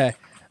it. Okay.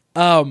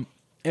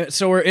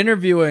 So we're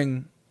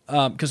interviewing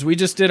because we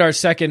just did our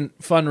second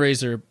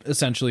fundraiser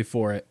essentially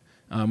for it.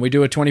 We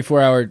do a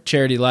 24-hour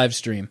charity live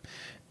stream,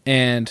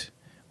 and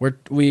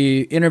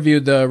we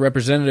interviewed the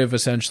representative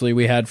essentially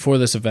we had for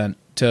this event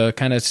to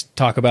kind of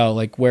talk about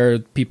like where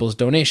people's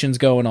donations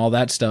go and all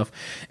that stuff.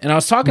 And I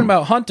was talking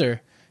about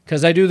Hunter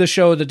because I do the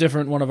show with a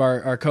different one of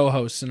our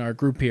co-hosts in our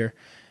group here,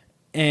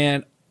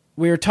 and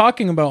we were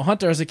talking about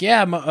Hunter. I was like,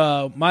 yeah,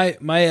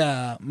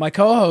 my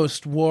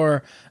co-host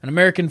wore an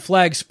American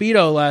flag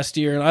Speedo last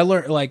year, and I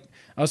learned like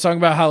I was talking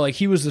about how like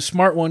he was the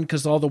smart one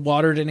because all the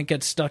water didn't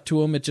get stuck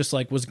to him; it just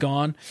like was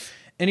gone.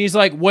 And he's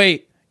like,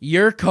 wait,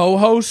 your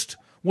co-host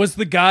was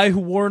the guy who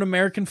wore an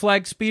American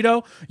flag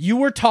Speedo. You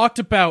were talked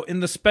about in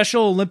the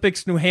Special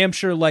Olympics New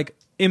Hampshire like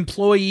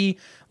employee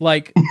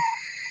like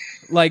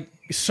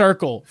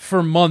circle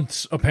for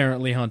months,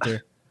 apparently,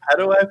 Hunter. How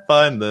do I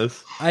find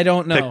this? I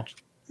don't know.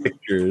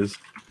 Pictures.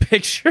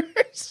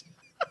 Pictures?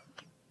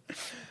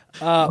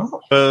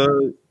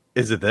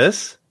 Is it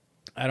this?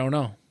 I don't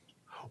know.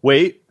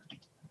 Wait.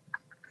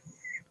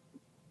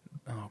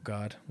 Oh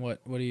God. What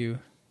are you?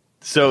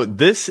 So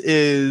this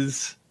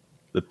is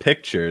the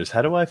pictures.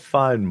 How do I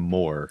find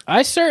more?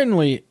 I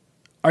certainly.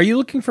 Are you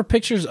looking for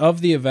pictures of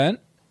the event?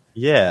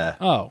 Yeah.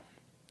 Oh,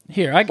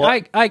 here.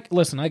 I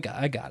listen. I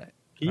got it.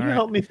 Can you All right.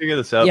 help me figure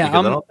this out? Yeah,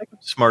 Because I don't think I'm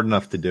smart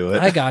enough to do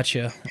it. I got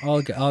you.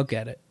 I'll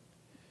get it.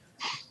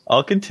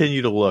 I'll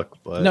continue to look,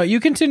 but No, you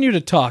continue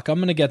to talk. I'm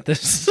gonna get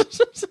this.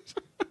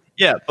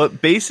 yeah,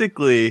 but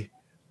basically,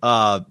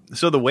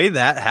 so the way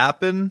that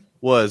happened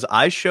was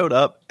I showed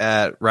up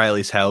at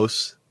Riley's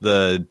house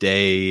the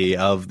day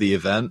of the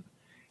event,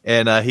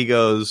 and he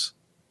goes,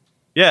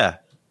 "Yeah,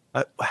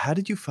 how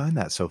did you find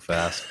that so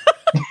fast?"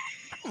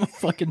 I'm a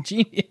fucking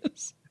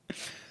genius.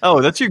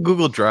 Oh, that's your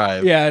Google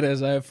Drive. Yeah, it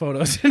is. I have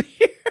photos in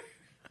here.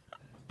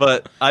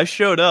 But I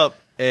showed up,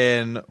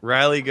 and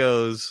Riley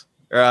goes,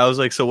 or I was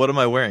like, "So what am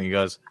I wearing?" He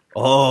goes,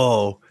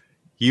 "Oh,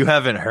 you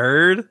haven't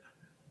heard?"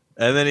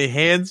 And then he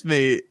hands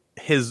me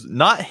his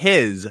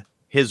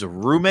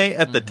roommate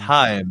at the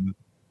time.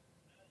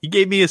 He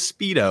gave me a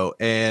Speedo,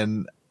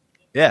 and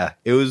yeah,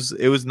 it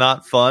was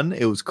not fun.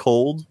 It was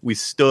cold. We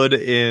stood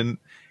in.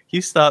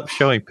 He stopped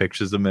showing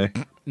pictures of me.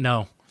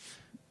 No.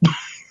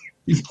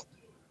 Is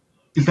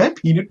that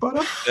peanut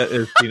butter? That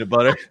is peanut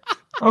butter.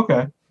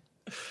 Okay.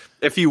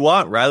 If you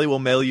want, Riley will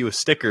mail you a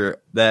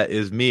sticker that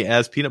is me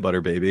as peanut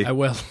butter baby. I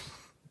will.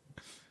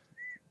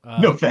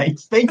 No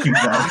thanks. Thank you,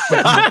 guys.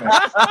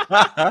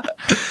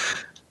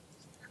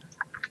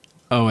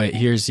 Oh wait,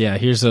 here's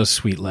those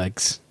sweet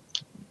legs.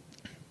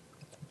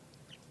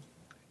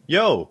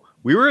 Yo,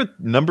 we were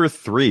number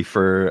 3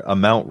 for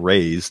amount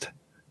raised.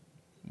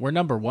 We're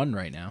number 1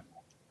 right now.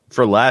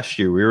 For last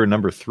year, we were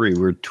number 3.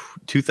 We were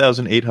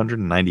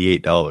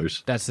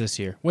 $2,898. That's this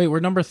year. Wait,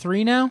 we're number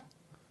 3 now?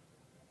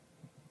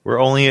 We're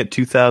only at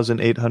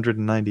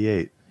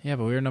 2,898. Yeah,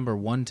 but we were number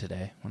 1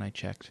 today when I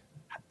checked.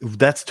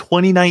 That's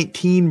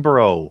 2019,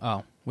 bro.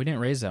 Oh, we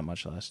didn't raise that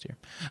much last year.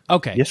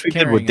 Okay. Yes, we did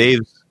carrying with on.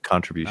 Dave's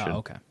contribution. Oh,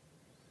 okay.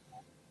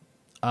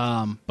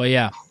 But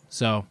yeah,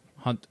 so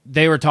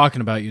they were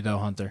talking about you though,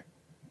 Hunter.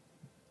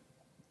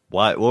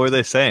 What were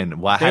they saying?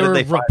 Why? They How were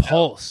did they find out?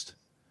 repulsed.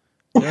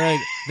 They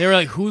were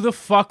like, who the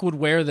fuck would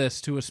wear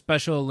this to a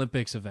Special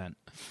Olympics event?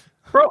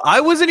 Bro, I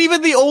wasn't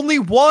even the only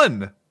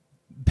one.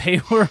 They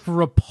were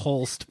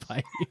repulsed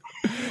by you.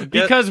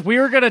 Because we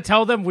were going to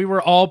tell them we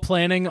were all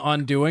planning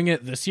on doing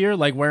it this year,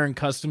 like wearing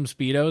custom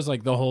Speedos,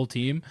 like the whole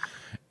team.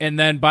 And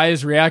then by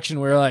his reaction,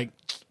 we were like,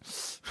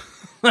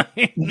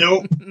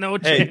 Nope. no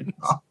Hey.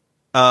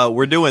 chance.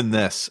 We're doing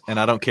this, and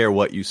I don't care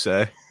what you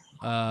say.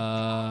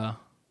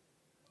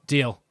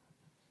 Deal.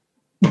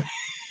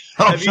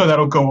 I'm sure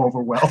that'll go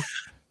over well.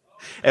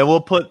 And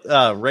we'll put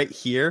right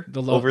here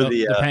over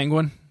the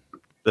penguin.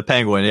 The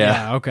penguin,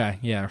 yeah. Okay.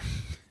 Yeah.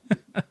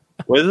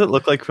 What does it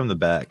look like from the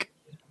back?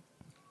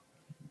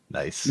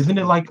 Nice. Isn't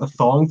it like a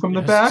thong from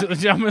the back?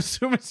 I'm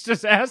assuming it's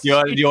just ass. Do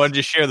you want to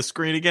just share the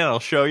screen again? I'll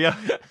show you.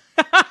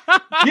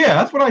 Yeah,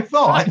 that's what I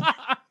thought.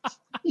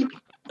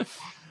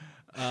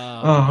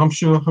 I'm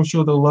sure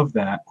they'll love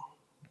that.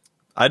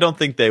 I don't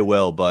think they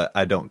will, but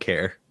I don't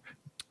care.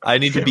 I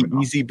need to be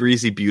easy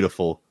breezy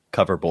beautiful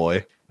cover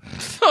boy.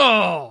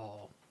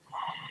 Oh,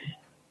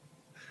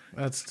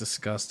 that's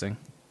disgusting.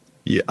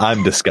 Yeah,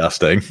 I'm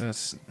disgusting.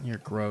 You're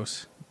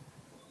gross.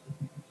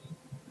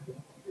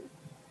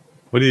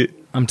 What do you?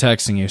 I'm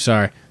texting you.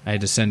 Sorry, I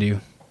had to send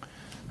you.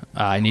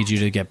 I need you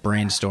to get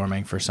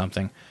brainstorming for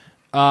something.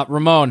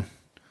 Ramon,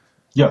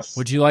 Yes.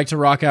 would you like to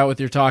rock out with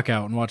your talk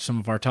out and watch some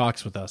of our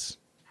talks with us?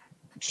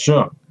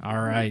 Sure.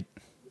 All right.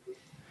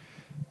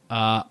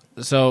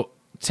 So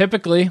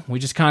typically we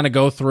just kind of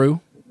go through.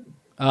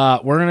 We're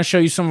going to show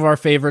you some of our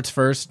favorites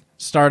first.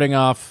 Starting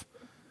off,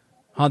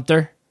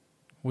 Hunter.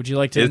 Would you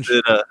like to? Is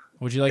it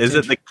Would you like? Is to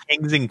it the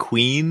kings and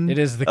queen? It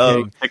is the of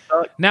king.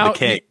 TikTok? Now, The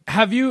king.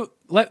 have you?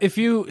 If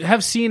you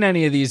have seen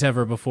any of these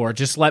ever before,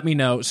 just let me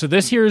know. So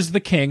this here is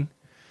the king.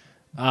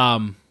 Yeah,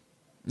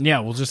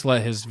 we'll just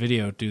let his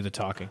video do the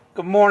talking.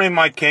 Good morning,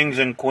 my kings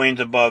and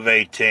queens above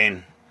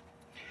 18.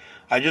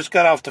 I just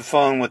got off the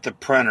phone with the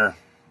printer.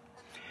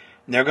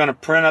 They're going to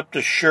print up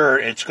the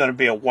shirt. It's going to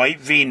be a white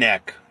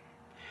V-neck.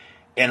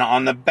 And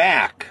on the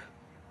back,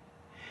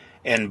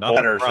 in Not the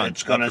letters, front,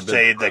 it's going not to the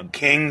say big the front.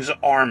 King's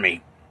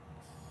Army.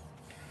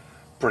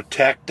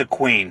 Protect the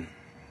Queen.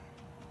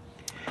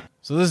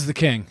 So this is the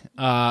king.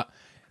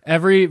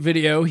 Every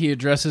video he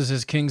addresses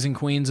his kings and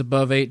queens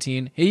above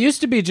 18. It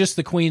used to be just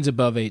the queens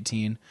above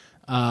 18,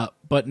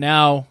 but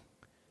now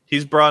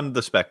He's broadened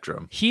the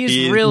spectrum.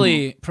 he's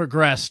really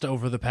progressed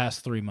over the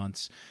past 3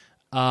 months.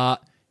 not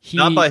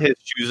by his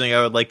choosing.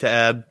 I would like to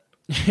add.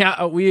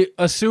 Yeah, we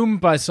assume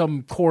by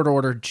some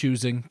court-ordered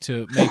choosing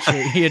to make sure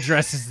he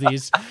addresses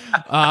these.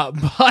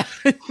 But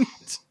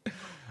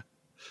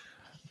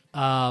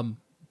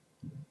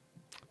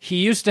He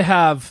used to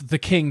have the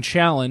King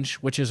Challenge,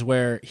 which is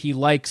where he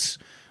likes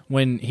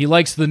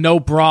the no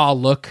bra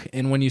look,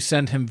 and when you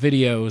send him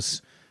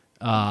videos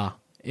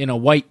in a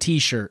white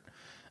T-shirt.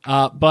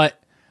 But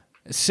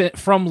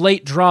from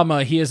late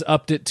drama, he has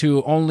upped it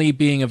to only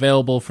being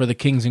available for the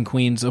kings and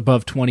queens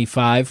above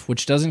 25,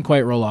 which doesn't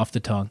quite roll off the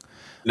tongue.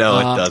 No,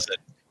 it doesn't.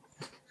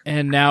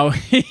 And now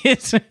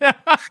he's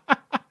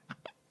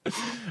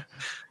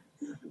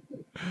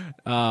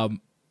and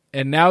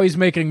now he's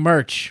making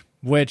merch,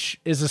 which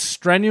is a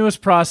strenuous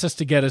process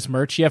to get his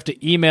merch. You have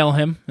to email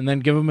him and then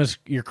give him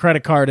your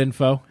credit card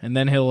info, and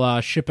then he'll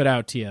ship it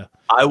out to you.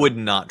 I would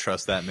not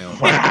trust that man.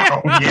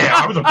 Wow, yeah,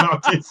 I was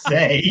about to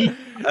say.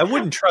 I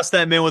wouldn't trust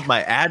that man with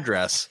my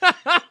address.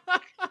 I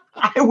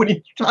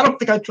don't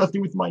think I'd trust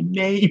him with my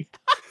name.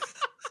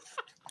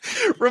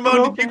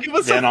 Ramon, did you give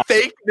us a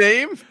fake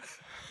name?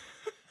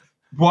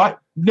 What?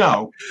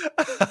 No.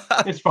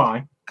 It's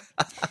fine.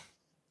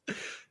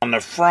 On the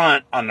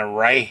front, on the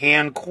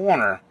right-hand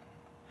corner,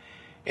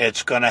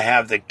 it's going to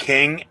have the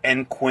king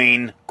and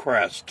queen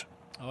crest.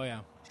 Oh, yeah.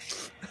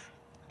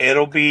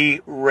 It'll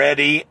be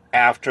ready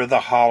after the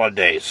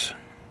holidays.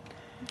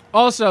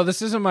 Also,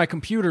 this isn't my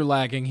computer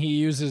lagging. He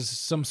uses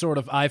some sort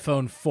of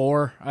iPhone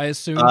 4, I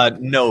assume.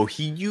 No,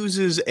 he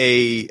uses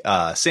a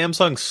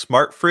Samsung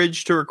smart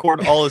fridge to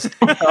record all his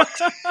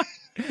TikToks.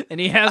 And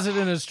he has it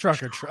in his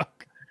trucker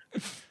truck.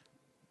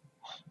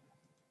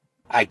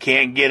 I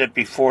can't get it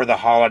before the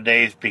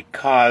holidays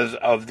because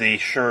of the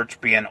shirts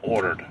being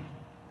ordered.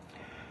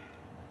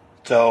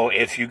 So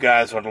if you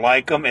guys would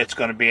like them, it's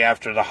going to be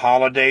after the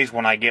holidays.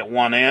 When I get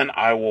one in,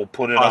 I will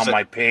put it on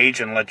my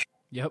page and let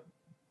you.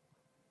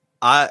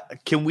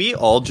 Yep. Can we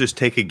all just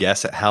take a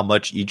guess at how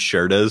much each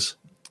shirt is?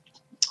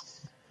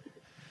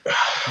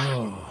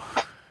 Oh.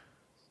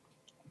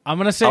 I'm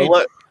gonna say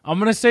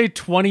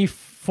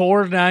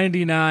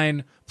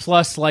 $24.99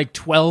 plus like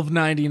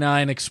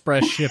 $12.99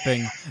 express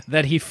shipping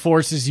that he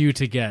forces you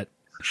to get.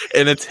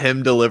 And it's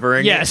him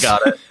delivering. Yes.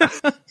 Got it.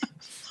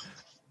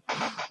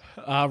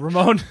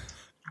 Ramon.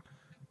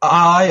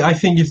 I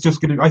think it's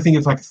just gonna. I think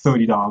it's like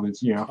 $30.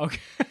 Yeah. Okay.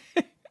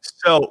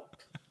 So,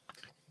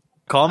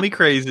 call me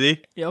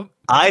crazy. Yep.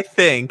 I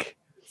think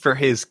for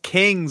his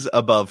kings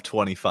above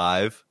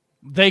 25,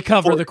 they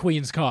cover the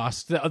queen's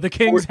cost. The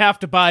kings have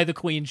to buy the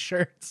queen's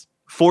shirts.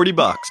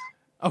 $40.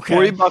 Okay.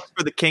 $40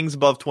 for the kings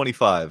above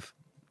 25.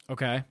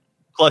 Okay.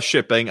 Plus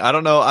shipping. I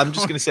don't know. I'm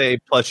just going to say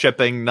plus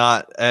shipping,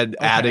 not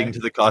adding to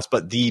the cost,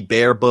 but the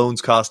bare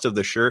bones cost of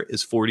the shirt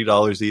is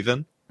 $40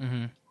 even.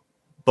 Mm-hmm.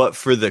 But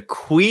for the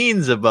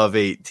queens above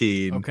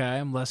 18, okay,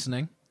 I'm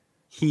listening.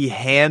 He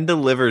hand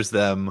delivers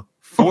them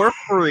for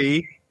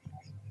free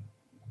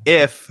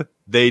if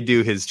they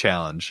do his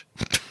challenge.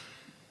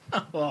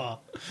 Oh.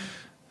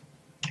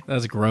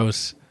 That's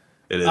gross.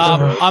 It is.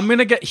 I'm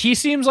gonna get. He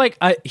seems like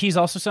he's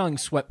also selling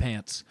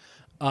sweatpants.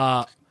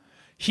 Are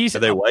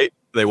they white?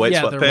 Are they white sweatpants?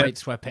 Yeah, they're white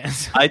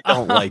sweatpants. I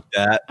don't like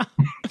that.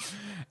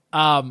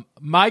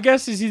 My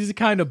guess is he's the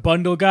kind of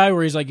bundle guy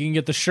where he's like, you can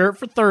get the shirt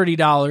for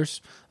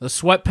 $30, the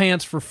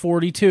sweatpants for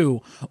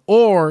 $42,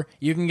 or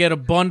you can get a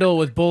bundle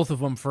with both of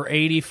them for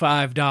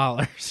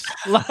 $85.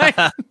 Like,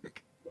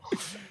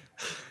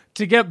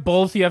 to get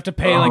both, you have to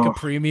pay like a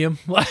premium.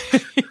 All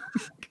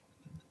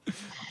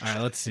right,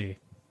 let's see.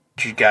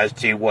 You guys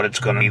see what it's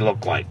going to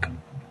look like.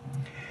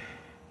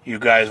 You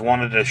guys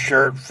wanted a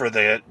shirt for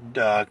the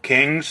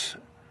kings,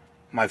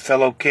 my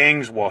fellow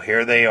kings. Well,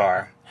 here they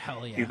are.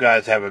 Hell yeah. You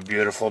guys have a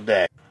beautiful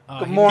day. Oh,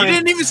 Good morning. You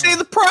didn't even say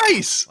the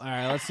price. All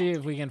right, let's see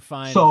if we can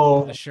find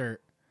So- the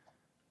shirt.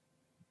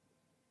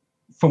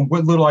 From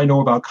what little I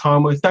know about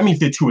commerce, that means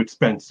they're too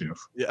expensive.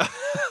 Yeah,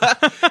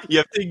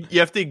 you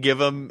have to give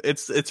them.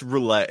 It's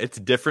roulette. It's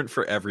different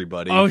for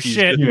everybody. Oh, He's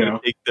shit. just gonna Yeah.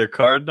 take their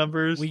card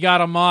numbers. We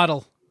got a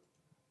model.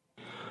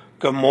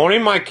 Good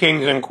morning, my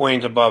kings and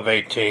queens above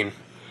 18.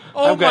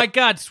 Oh I've got- my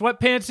God!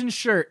 Sweatpants and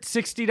shirt,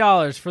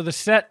 $60 for the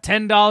set,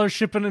 $10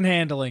 shipping and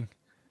handling.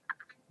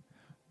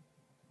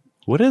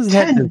 What is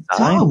that design?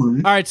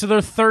 $10? All right, so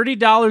they're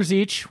 $30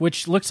 each,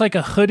 which looks like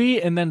a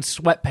hoodie and then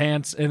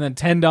sweatpants and then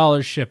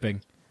 $10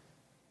 shipping.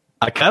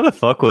 I kind of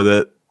fuck with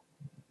it.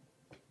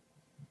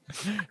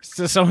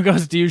 So someone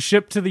goes, "Do you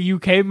ship to the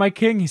UK, my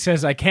king?" He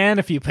says, "I can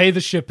if you pay the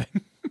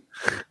shipping."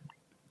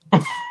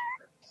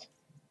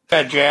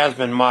 Got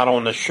Jasmine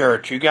modeling the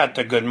shirt. You got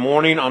the good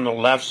morning on the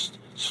left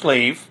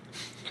sleeve.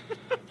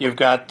 You've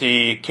got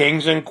the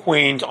kings and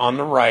queens on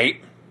the right.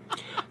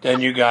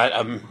 Then you got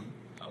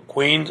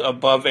queens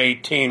above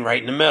 18 right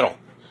in the middle.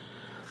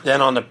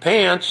 Then on the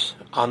pants,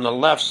 on the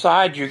left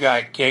side, you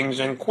got kings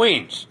and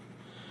queens.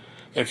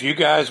 If you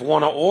guys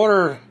want to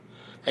order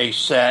a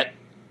set,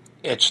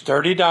 it's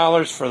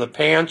 $30 for the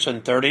pants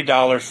and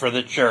 $30 for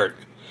the shirt.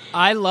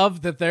 I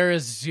love that there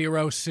is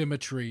zero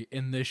symmetry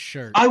in this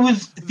shirt.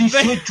 This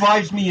shit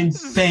drives me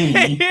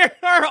insane.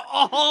 They're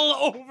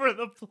all over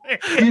the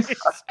place.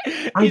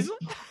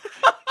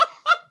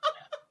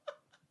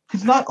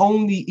 Because not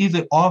only is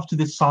it off to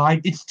the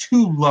side, it's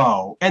too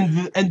low,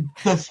 and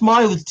the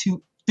smile is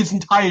too This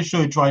entire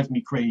show drives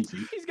me crazy.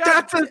 He's got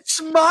That's a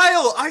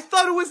smile. I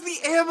thought it was the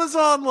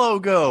Amazon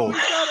logo.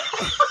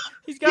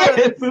 he's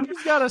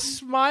got a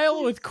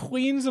smile with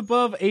queens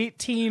above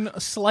 18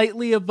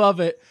 slightly above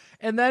it,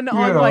 and then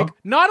on Yeah. like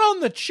not on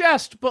the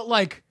chest, but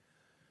like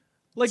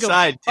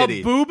Side a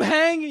titty. boob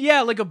hang.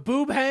 Yeah, like a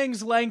boob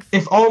hang's length.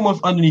 It's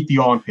almost underneath the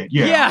armpit.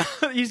 Yeah.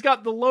 Yeah, he's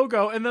got the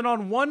logo, and then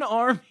on one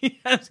arm he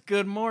has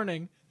 "Good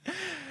Morning."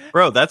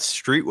 Bro, that's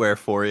streetwear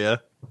for you.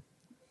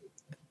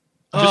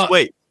 Just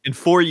wait. In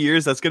 4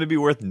 years, that's going to be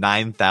worth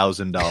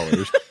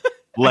 $9,000.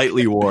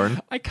 Lightly worn.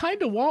 I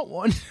kind of want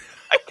one.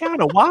 I kind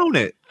of want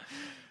it.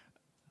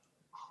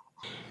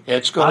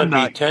 It's going I'm to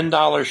be not-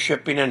 $10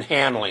 shipping and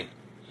handling.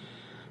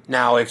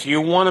 Now, if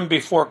you want them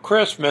before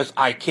Christmas,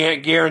 I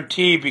can't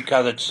guarantee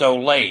because it's so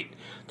late.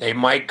 They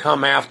might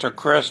come after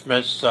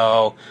Christmas,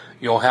 so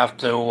you'll have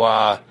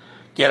to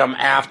get them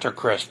after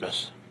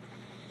Christmas.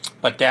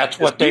 But that's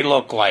what they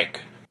look like.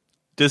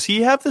 Does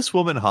he have this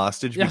woman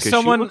hostage? Yeah, Because she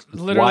someone looks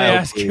literally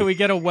asked, wildly- "Can we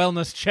get a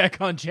wellness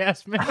check on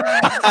Jasmine?"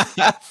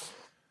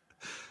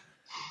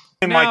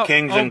 My Now-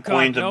 kings oh, and God,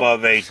 queens nope.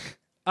 above 8.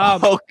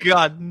 Oh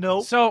God,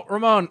 no! So,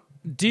 Ramon,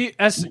 do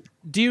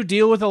you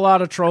deal with a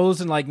lot of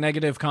trolls and like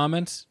negative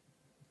comments,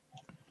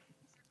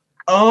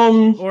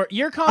 or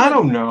your comment? I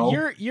don't know.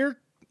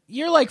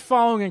 Your like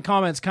following and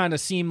comments kind of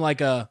seem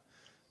like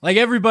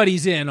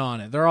everybody's in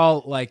on it. They're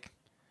all like,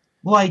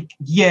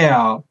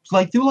 yeah,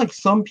 like there are like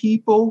some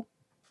people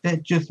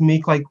that just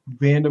make like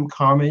random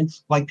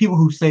comments, like people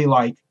who say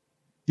like,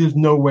 "There's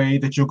no way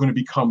that you're going to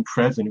become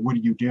president. What are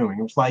you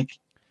doing?" It's like,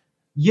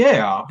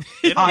 yeah,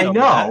 I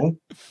know.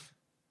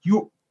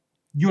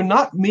 You're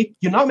not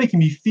making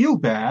me feel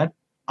bad.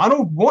 I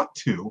don't want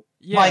to.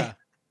 yeah, Like,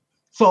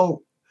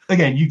 so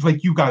again, you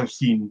guys have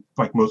seen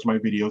like most of my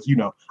videos. You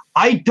know,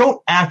 I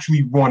don't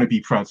actually want to be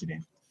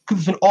president because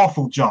it's an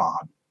awful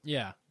job.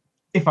 yeah.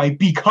 If I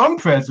become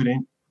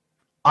president,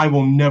 I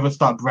will never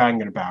stop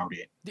bragging about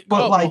it.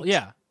 But like,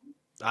 yeah,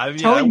 I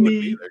telling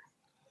wouldn't me- either.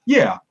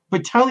 yeah,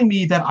 but telling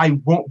me that I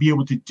won't be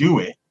able to do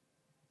it,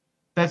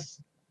 that's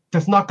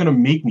not going to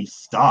make me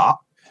stop.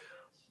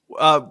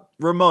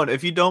 Ramon,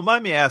 if you don't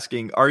mind me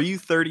asking, are you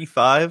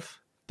 35?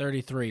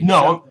 33. No,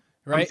 so,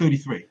 I'm right.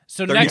 33.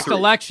 So 33. next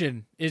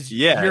election is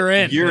Yeah, you're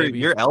in. You're baby.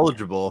 you're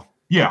eligible.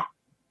 Yeah.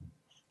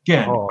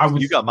 Again,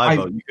 You got my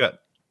vote. You got.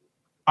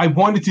 I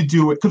wanted to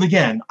do it because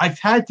again, I've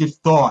had this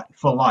thought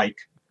for like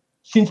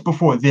since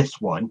before this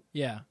one,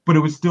 Yeah, but it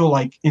was still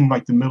like in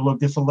like the middle of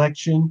this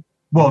election.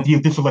 Well,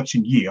 this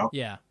election year,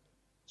 yeah.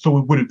 so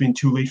it would have been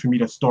too late for me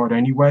to start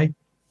anyway.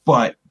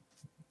 But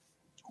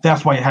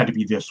that's why it had to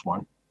be this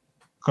one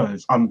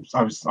because I'm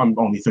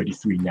only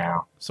 33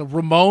 now. So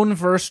Ramon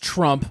versus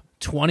Trump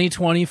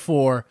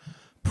 2024.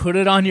 Put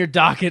it on your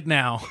docket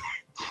now.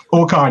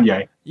 Or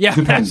Kanye. Yeah,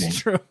 Depending. that's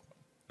true.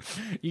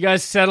 You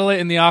guys settle it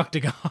in the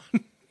octagon.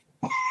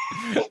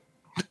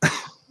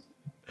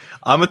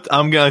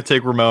 I'm gonna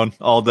take Ramon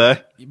all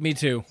day. Me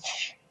too.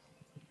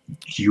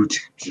 You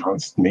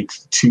just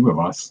makes two of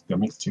us. That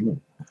makes two.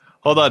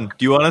 Hold on.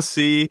 Do you want to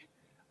see?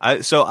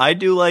 I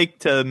do like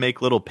to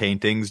make little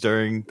paintings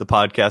during the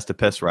podcast to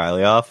piss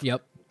Riley off.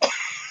 Yep.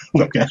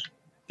 Okay. Do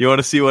you want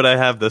to see what I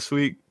have this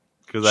week?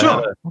 Because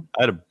Sure. I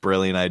had a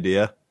brilliant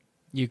idea.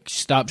 You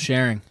stop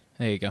sharing.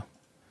 There you go.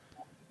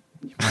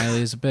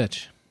 Riley is a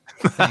bitch.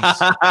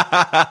 Thanks.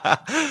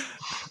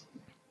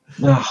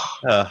 Ugh,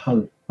 Uh,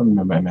 I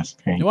remember MS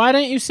Paint. Why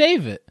didn't you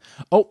save it?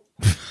 Oh,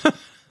 do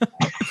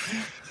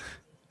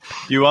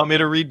you want me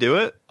to redo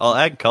it? I'll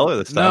add color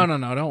this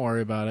time. no. Don't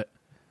worry about it.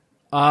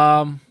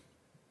 Hon,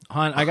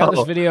 I got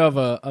this video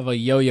of a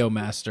yo-yo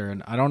master,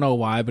 and I don't know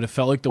why, but it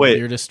felt like the Wait.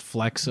 weirdest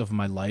flex of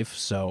my life,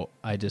 so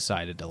I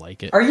decided to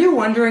like it. Are you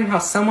wondering how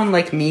someone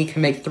like me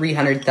can make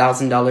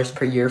 $300,000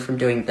 per year from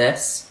doing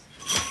this?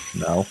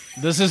 No.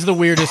 This is the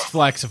weirdest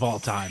flex of all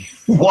time.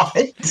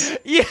 What?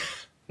 Yeah.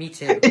 Me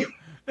too.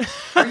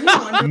 Are you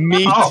wondering?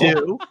 Me Oh.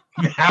 too.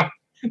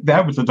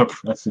 That was a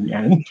depressing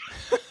end.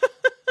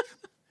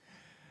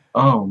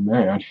 Oh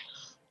man.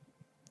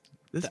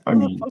 This I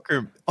mean-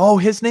 motherfucker. Oh,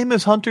 his name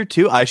is Hunter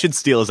too. I should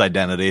steal his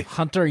identity.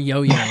 Hunter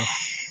Yo-Yo.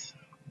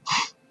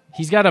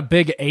 He's got a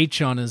big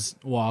H on his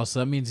wall, so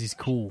that means he's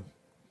cool.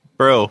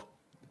 Bro,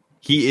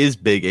 he is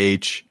Big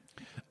H.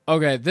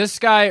 Okay, this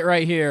guy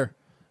right here.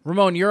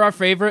 Ramon, you're our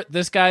favorite.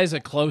 This guy is a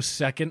close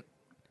second.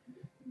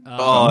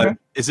 Okay.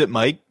 Is it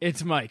Mike?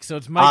 It's Mike. So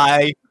it's Mike.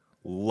 I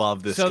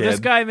love this so kid. this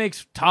guy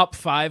makes top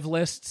 5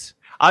 lists.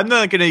 I'm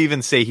not gonna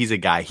even say he's a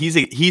guy. He's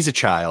a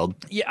child.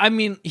 Yeah, I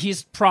mean,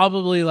 he's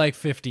probably like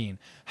 15.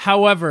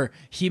 However,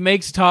 he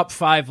makes top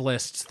 5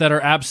 lists that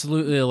are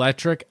absolutely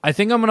electric. I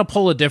think I'm going to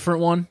pull a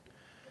different one.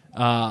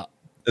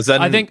 Is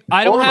that? I think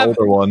I don't or an have-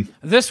 older one.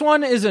 This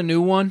one is a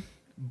new one,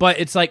 but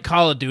it's like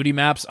Call of Duty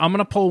maps. I'm going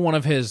to pull one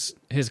of his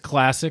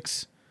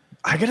classics.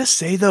 I gotta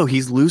say though,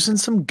 he's losing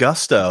some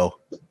gusto.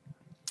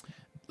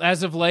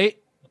 As of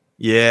late,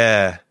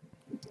 Yeah.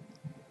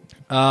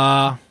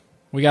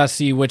 we got to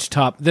see which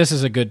top. This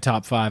is a good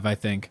top 5, I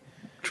think.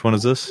 Which one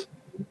is this?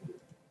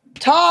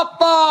 Top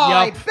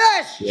 5 Yup.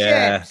 best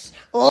Yeah. ships.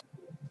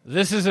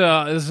 This is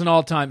an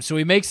all time. So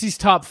he makes these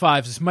top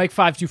fives. It's Mike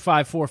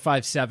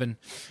 525457.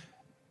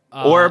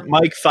 Or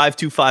Mike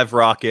 525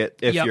 Rocket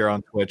if Yep. you're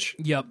on Twitch.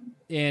 Yep.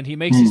 And he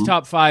makes his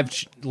top five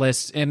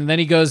lists, and then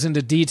he goes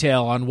into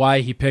detail on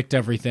why he picked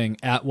everything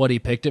at what he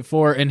picked it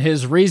for, and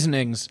his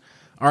reasonings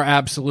are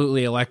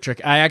absolutely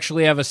electric. I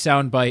actually have a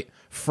soundbite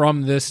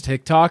from this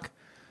TikTok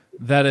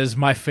that is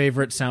my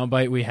favorite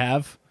soundbite we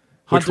have.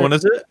 Which one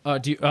is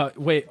it? Do you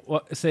wait?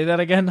 What? Say that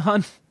again,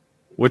 Hun.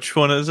 Which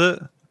one is it?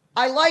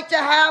 I like to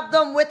have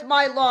them with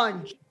my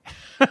lunch.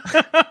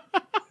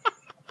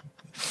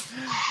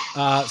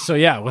 So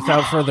yeah,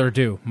 without further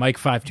ado, Mike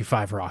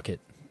 525 Rocket.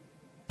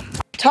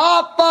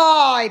 Top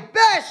 5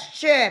 best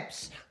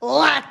chips.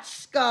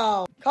 Let's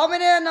go.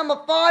 Coming in at number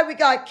 5, we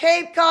got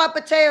Cape Cod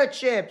potato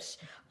chips.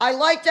 I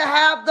like to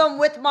have them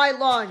with my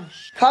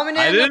lunch. Coming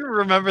in. I didn't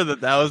remember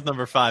that was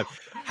number 5.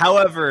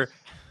 However,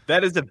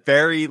 that is a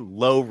very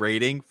low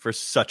rating for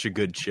such a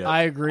good chip.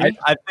 I agree.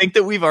 I think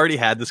that we've already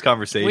had this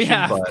conversation. We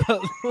have.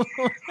 But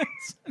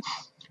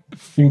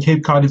And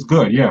Cape Cod is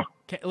good, yeah.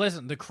 Okay,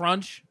 listen, the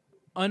crunch,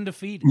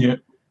 undefeated. Yeah.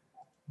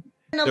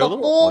 Number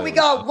 4, we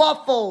got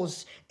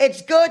waffles.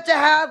 It's good to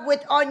have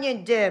with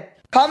onion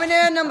dip. Coming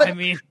in number I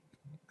mean,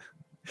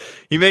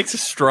 he makes a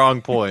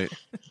strong point.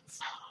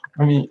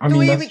 I mean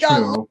we that's got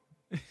true.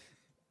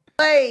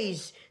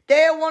 Lay's.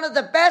 They're one of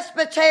the best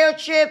potato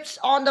chips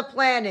on the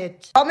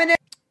planet. Coming in.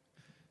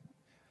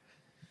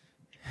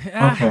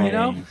 Okay. You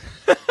know,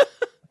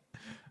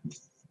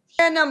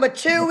 And number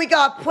 2, we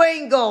got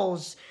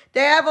Pringles.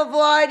 They have a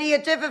variety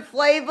of different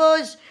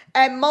flavors,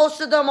 and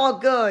most of them are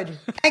good.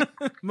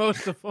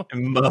 most of them.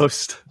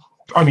 Most.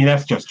 I mean,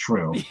 that's just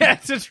true. Yeah,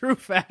 it's a true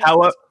fact.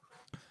 How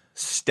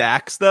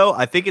Stacks though?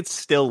 I think it's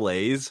still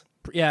Lay's.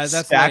 Yeah,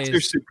 that's Stacks Lay's.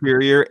 are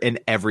superior in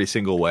every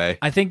single way.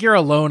 I think you're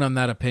alone on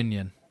that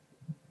opinion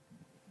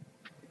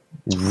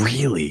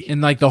Really? in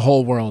like the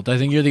whole world. I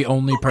think you're the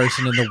only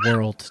person in the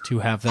world to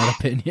have that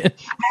opinion.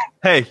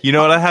 Hey, you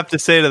know what I have to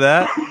say to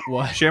that?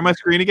 What? Share my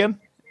screen again.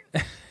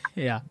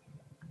 Yeah.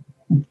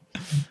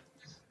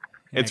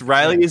 It's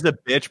Riley is a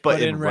bitch, but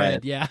But in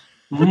red. Yeah.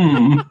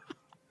 Mm.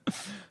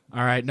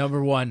 All right,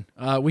 number 1.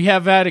 We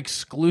have had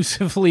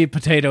exclusively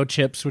potato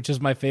chips, which is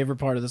my favorite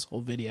part of this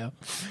whole video.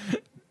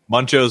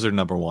 Munchos are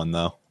number 1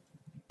 though.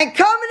 And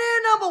coming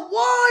in number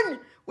 1,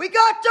 we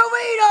got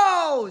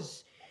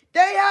Doritos.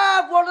 They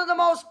have one of the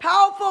most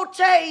powerful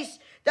tastes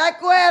that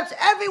grabs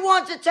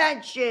everyone's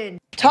attention.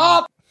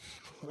 Top.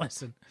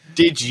 Listen,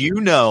 Did you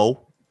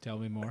know? tell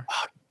me more.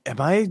 Am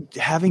I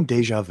having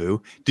deja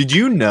vu? Did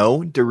you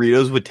know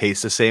Doritos would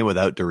taste the same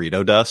without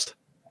Dorito dust?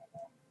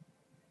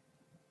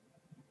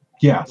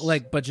 Yes.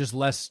 Like, but just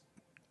less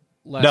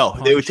No,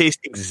 punch. they would taste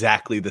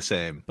exactly the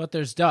same. But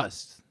there's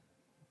dust.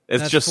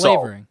 It's That's just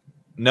flavoring. salt.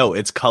 No,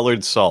 it's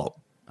colored salt.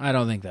 I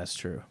don't think that's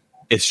true.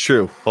 It's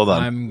true. Hold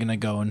on. I'm going to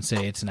go and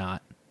say it's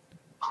not.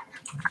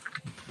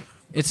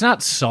 It's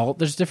not salt.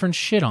 There's different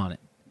shit on it.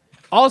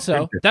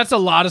 Also, that's a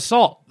lot of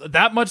salt.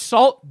 That much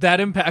salt, that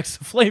impacts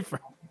the flavor.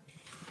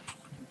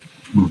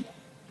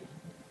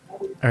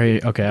 Are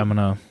you okay? I'm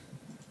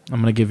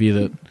gonna give you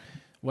the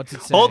what's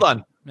it say? Hold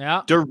on.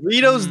 Yeah.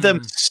 Doritos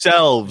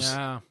themselves.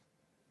 Yeah.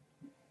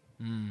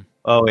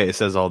 Oh wait, it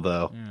says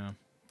although. Yeah.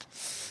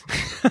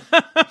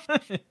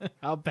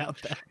 How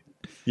about that?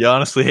 You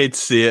honestly hate to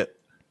see it.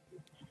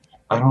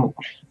 I don't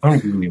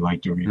really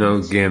like Doritos.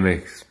 No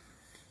gimmicks.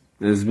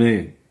 It's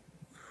me.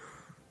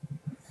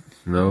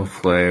 No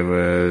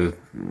flavor.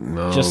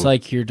 No. Just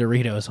like your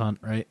Doritos hunt,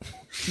 right?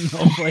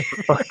 No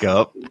flavor. Fuck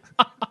up.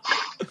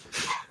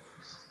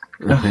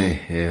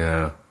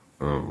 Yeah.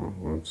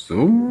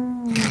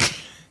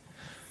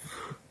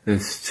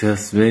 It's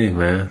just me,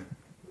 man.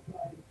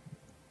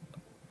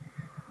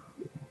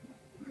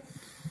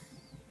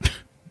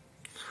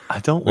 I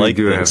don't We like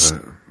do this.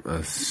 have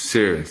a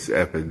serious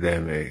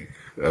epidemic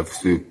of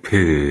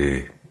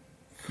stupidity.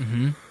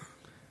 Mm-hmm.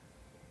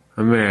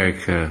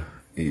 America,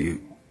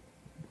 you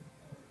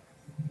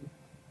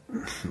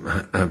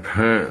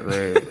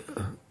apparently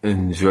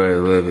enjoy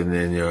living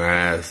in your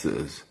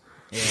asses.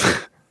 Yeah.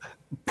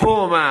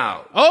 Pull them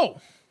out.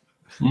 Oh.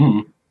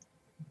 Mm.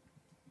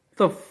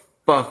 The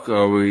fuck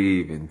are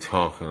we even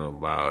talking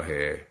about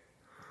here?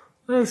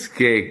 Let's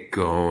get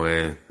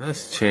going.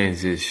 Let's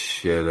change this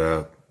shit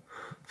up.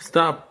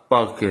 Stop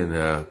fucking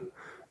up.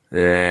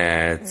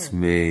 That's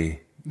me.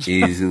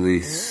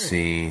 Easily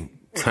seen.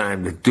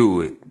 Time to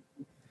do it.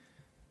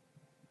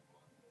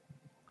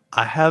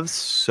 I have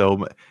so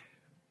much.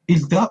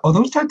 Are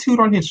those tattooed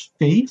on his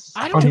face?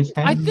 I On his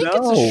don't. I head? think it's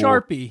a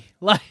Sharpie.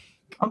 Like.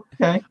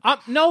 Okay.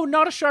 No,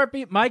 not a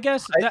Sharpie. My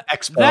guess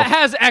Expo. that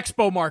has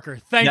Expo marker.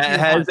 Thank you. That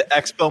has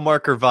Expo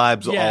marker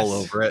vibes Yes. all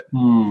over it.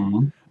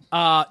 Hmm.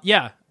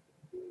 Yeah.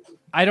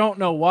 I don't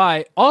know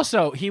why.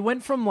 Also, he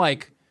went from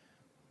like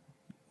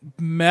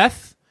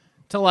meth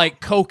to like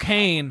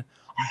cocaine,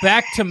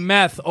 back to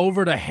meth,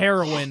 over to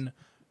heroin,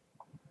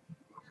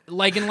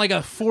 like in like a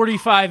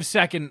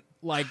 45-second,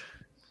 like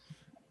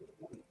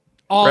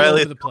all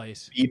Riley, over the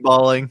place.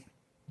 Speedballing.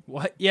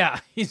 What? Yeah,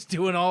 he's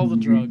doing all the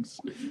drugs.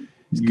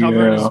 He's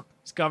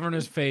covering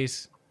his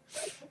face.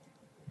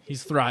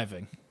 He's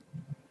thriving.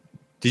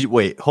 Did you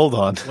wait? Hold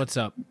on. What's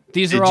up?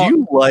 These Did are all.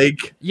 you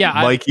like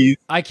Mikey?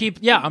 I keep.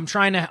 Yeah, I'm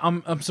trying to.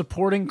 I'm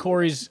supporting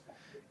Corey's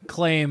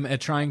claim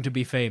at trying to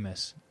be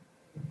famous.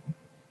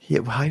 Yeah,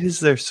 why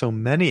is there so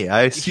many?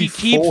 I see He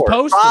keeps 4,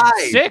 posting 5.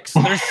 6.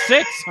 There's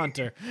 6,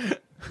 Hunter.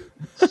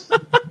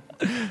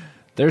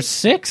 There's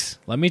 6.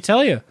 Let me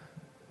tell you.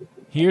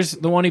 Here's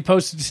the one he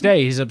posted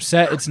today. He's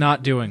upset it's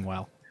not doing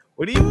well.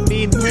 What do you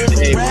mean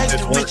today?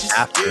 There's one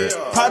after it.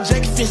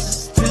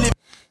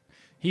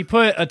 He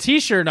put a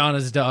T-shirt on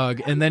his dog,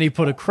 and then he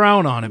put a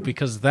crown on it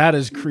because that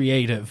is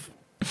creative.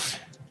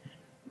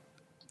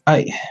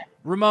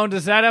 Ramon,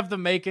 does that have the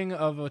making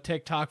of a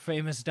TikTok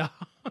famous dog?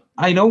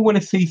 I don't want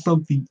to say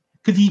something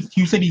because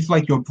you said he's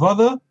like your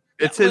brother.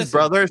 It's his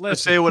brother, so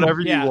say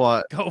whatever you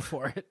want. Go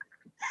for it.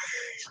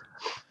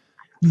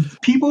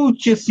 People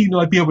just seem to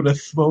like be able to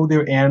throw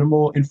their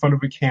animal in front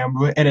of a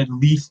camera and at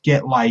least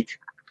get like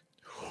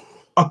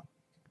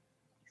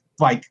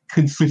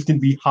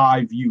consistently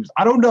high views.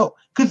 I don't know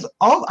because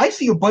I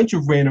see a bunch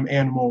of random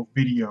animal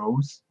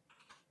videos.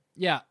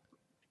 Yeah.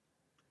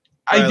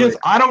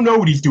 I don't know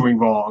what he's doing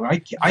wrong. I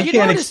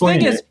can't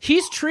explain it.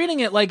 He's treating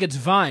it like it's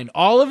Vine.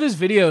 All of his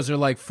videos are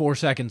like 4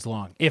 seconds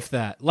long, if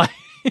that. Like,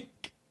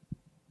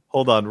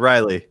 hold on,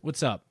 Riley.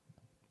 What's up?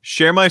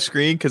 Share my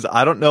screen because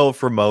I don't know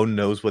if Ramon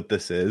knows what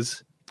this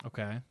is.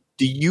 Okay.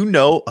 Do you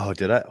know? Oh,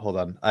 did I? Hold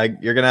on.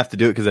 You're gonna have to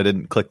do it because I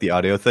didn't click the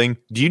audio thing.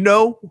 Do you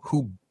know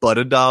who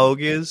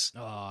Butterdog is?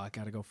 Oh, I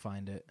gotta go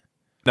find it.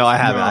 No, I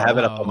haven't. I have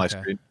it up on my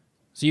screen.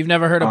 So you've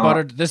never heard of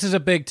Butter? This is a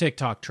big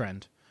TikTok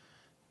trend.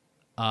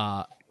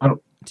 Do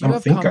you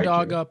have Cum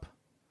Dog up?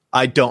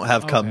 I don't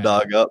have Cum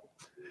Dog up.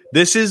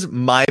 This is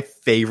my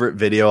favorite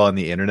video on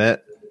the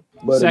internet.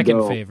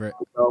 Second favorite.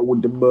 Dog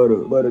with the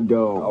butter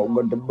dog. Oh,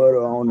 got the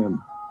butter on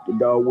him. The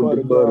dog with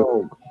the butter.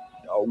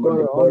 Oh, got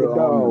the butter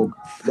on him.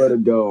 Butter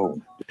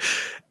dog.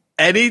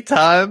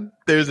 Anytime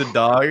there's a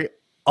dog,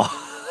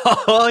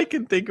 all I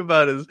can think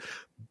about is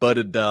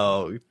butter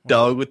dog.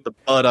 Dog with the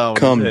butt on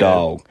Cum his head.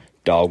 dog.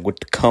 Dog with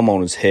the cum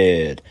on his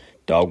head.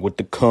 Dog with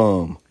the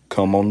cum.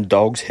 Cum on the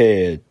dog's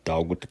head.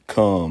 Dog with the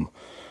cum.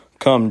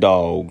 Cum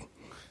dog.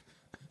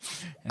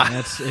 And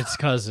that's its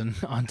cousin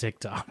on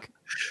TikTok.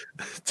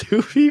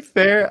 To be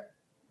fair,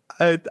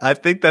 I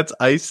think that's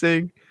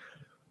icing.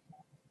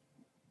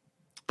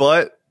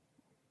 But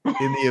in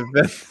the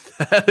event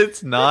that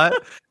it's not,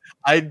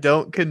 I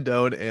don't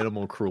condone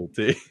animal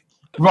cruelty.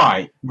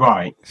 Right.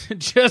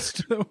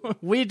 Just,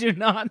 we do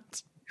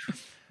not.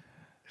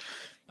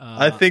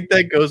 I think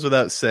that goes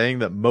without saying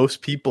that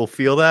most people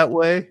feel that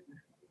way.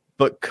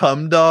 But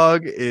Cum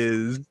Dog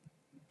it's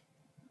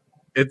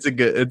a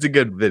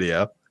good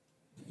video.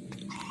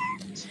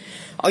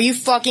 Are you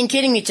fucking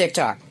kidding me,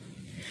 TikTok?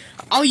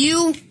 Are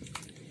you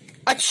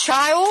a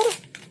child?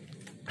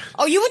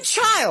 Are you a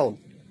child?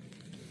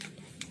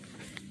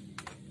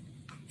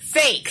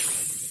 Fake.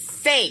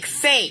 Fake.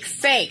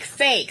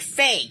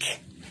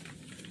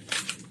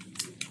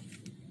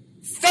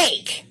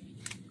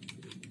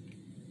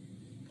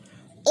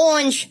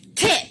 Orange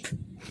tip.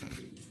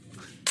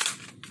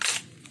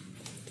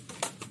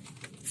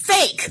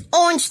 Fake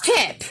orange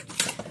tip.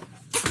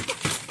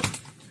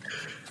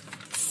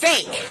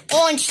 Fake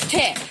orange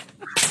tip.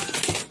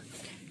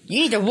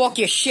 You need to walk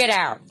your shit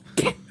out.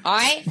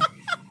 Alright?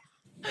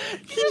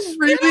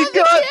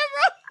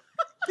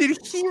 Did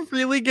he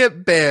really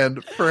get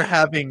banned for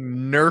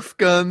having Nerf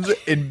guns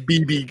and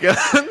BB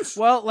guns?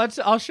 Well,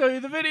 I'll show you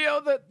the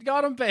video that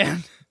got him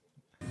banned.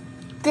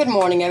 Good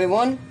morning,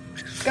 everyone.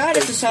 God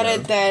has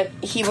decided that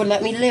he would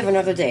let me live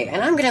another day,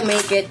 and I'm gonna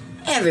make it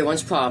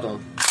everyone's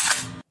problem.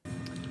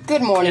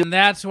 Good morning. And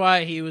that's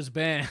why he was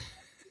banned.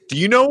 Do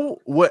you know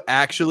what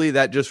actually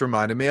that just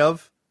reminded me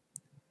of?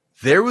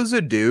 There was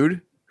a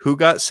dude who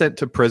got sent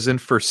to prison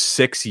for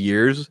 6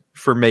 years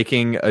for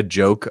making a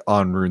joke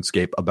on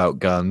RuneScape about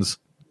guns.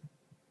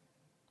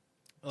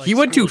 Like he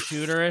went to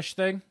shooter-ish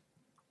thing?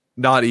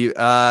 Not even.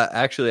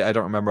 Actually, I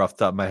don't remember off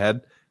the top of my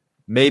head.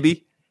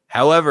 Maybe.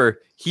 However,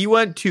 he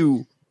went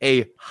to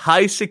a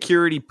high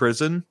security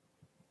prison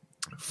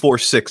for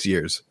 6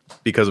 years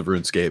because of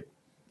RuneScape.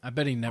 I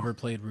bet he never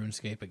played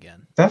RuneScape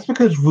again. That's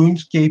because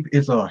RuneScape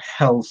is a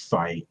hell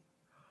site.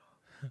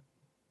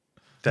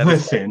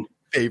 Listen,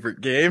 favorite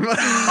game.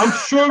 I'm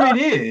sure it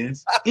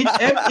is.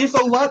 It's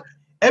a lot.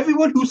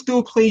 Everyone who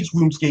still plays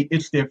RuneScape,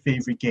 it's their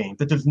favorite game.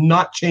 That does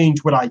not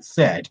change what I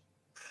said.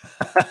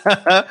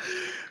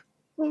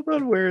 Hold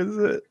on, where is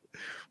it?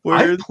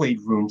 I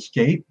played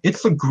RuneScape.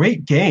 It's a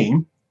great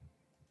game.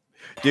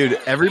 Dude,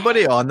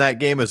 everybody on that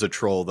game is a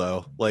troll,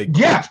 though. Like,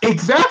 yeah,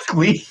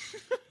 exactly.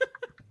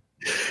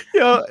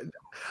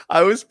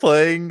 I was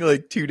playing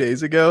like 2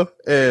 days ago,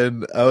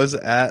 and I was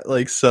at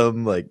like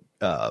some like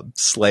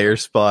Slayer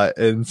spot,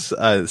 and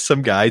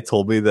some guy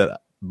told me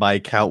that my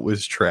account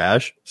was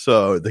trash.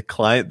 So the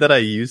client that I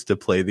used to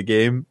play the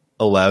game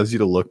allows you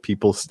to look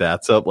people's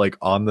stats up like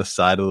on the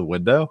side of the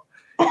window,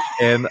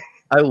 and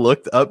I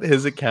looked up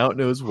his account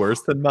and it was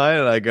worse than mine,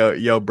 and I go,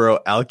 "Yo, bro,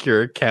 alk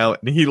your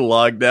account," and he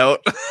logged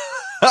out.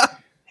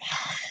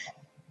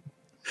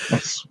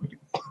 That's sweet.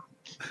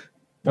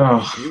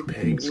 Oh, You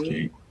peg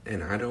me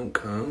and I don't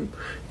come,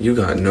 you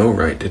got no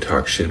right to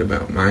talk shit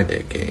about my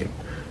dick game.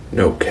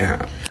 No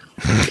cap.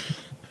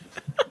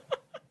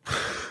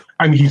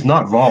 I mean, he's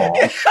not wrong.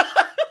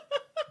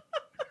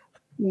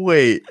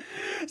 Wait,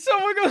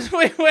 Someone goes,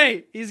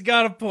 wait. He's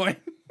got a point.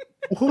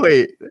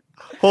 wait,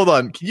 hold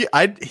on. Can you?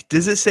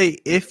 Does it say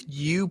if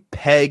you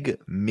peg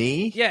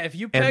me? Yeah, if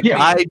you and peg me,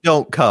 I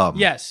don't come.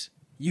 yes,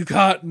 you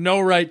got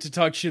no right to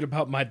talk shit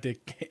about my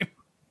dick game.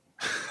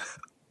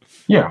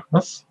 Yeah,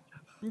 that's.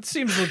 It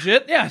seems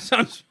legit. Yeah,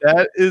 sounds.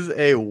 That is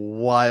a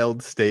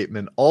wild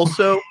statement.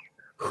 Also,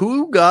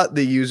 who got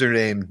the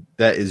username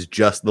that is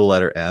just the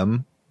letter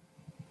M?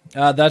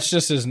 That's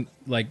just his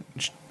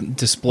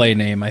display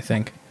name, I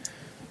think.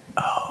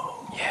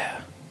 Oh,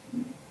 yeah.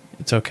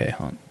 It's okay,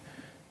 Hunt.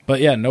 But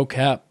yeah, no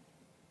cap.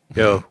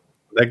 Yo,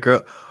 that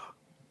girl.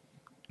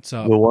 What's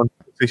up? Well, one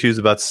she was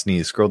about to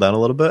sneeze. Scroll down a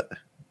little bit.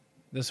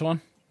 This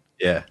one?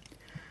 Yeah.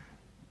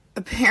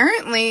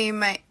 Apparently,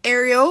 my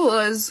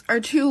areolas are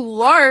too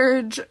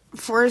large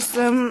for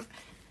some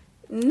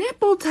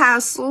nipple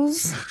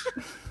tassels.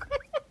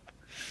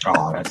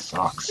 Oh, that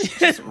sucks.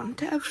 Just want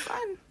to have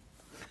fun.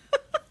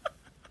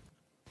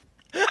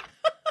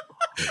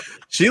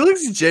 She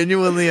looks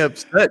genuinely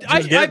upset.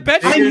 I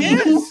bet she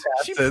is.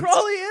 She tassels.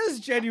 probably is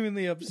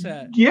genuinely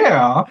upset.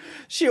 Yeah.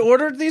 She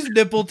ordered these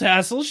nipple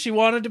tassels. She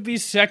wanted to be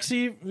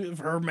sexy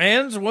for her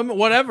man's, woman,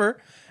 whatever.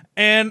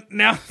 And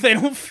now they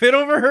don't fit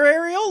over her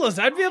areolas.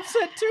 I'd be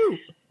upset too.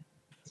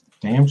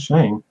 Damn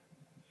shame.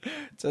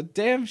 It's a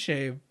damn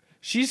shame.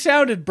 She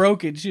sounded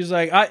broken. She was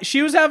like,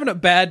 she was having a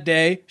bad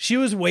day. She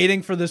was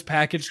waiting for this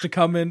package to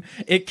come in.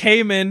 It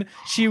came in.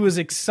 She was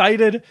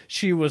excited.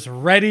 She was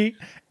ready.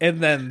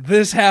 And then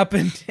this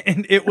happened,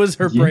 and it was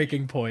her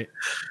breaking point.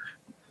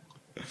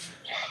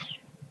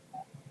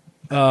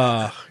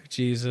 Oh,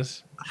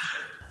 Jesus.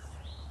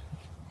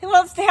 Who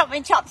wants to help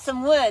me chop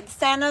some wood?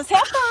 Santa's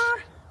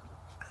helper.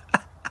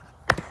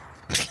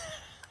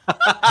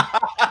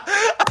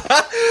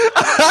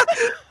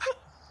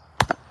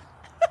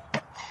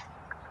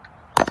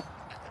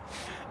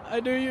 I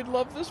knew you'd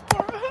love this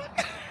part.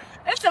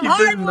 It's some You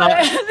hard did wood.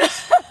 not.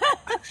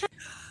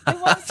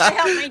 Who wants to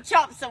help me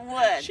chop some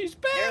wood? She's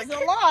back. There's a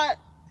lot.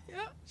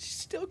 Yeah, she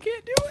still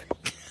can't do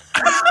it.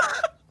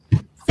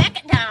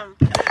 Second time.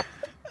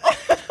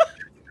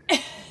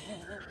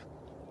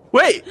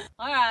 Wait.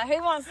 All right,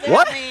 who wants to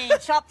What? help me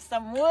chop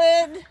some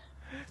wood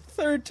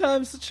Third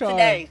time's the charm.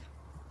 today?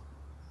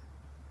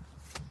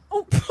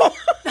 Oh.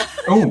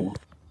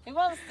 Who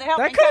wants to help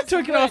That me kind chop of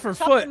took some it off wood? her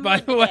Chop foot, some by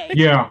wood the way.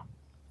 today. Yeah.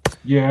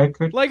 Yeah, it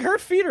could. Like her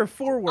feet are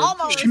forward.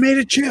 Almost. She made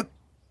a chip.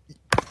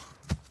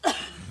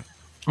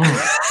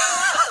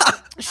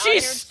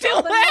 She's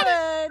still at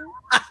it.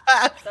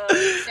 So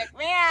check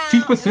me out.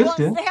 She's Who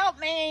persistent. wants to help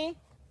me?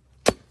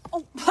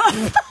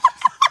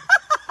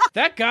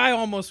 That guy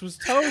almost was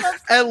toast.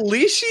 At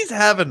least she's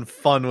having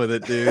fun with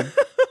it, dude.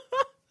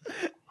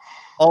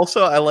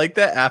 Also, I like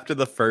that after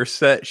the first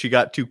set, she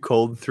got too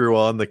cold and threw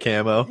on the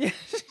camo.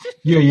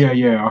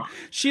 Yeah.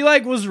 She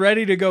was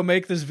ready to go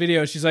make this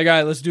video. She's like, all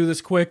right, let's do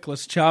this quick.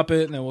 Let's chop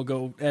it, and then we'll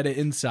go edit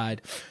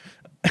inside.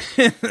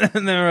 And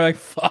then we're like,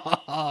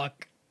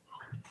 fuck.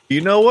 You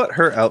know what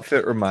her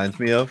outfit reminds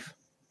me of?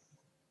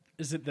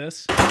 Is it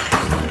this?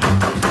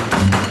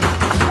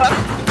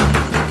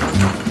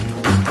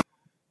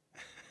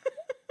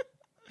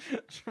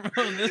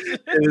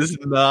 It is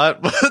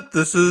not, but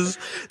this is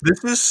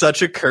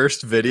such a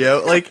cursed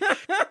video. Like,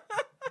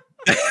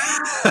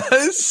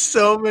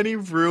 so many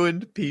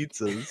ruined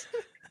pizzas.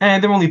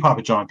 And they're only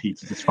Papa John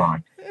pizzas. It's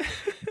fine.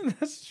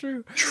 That's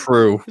true.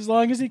 True. As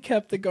long as he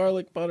kept the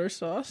garlic butter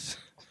sauce.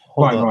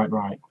 Hold on.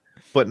 Right.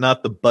 But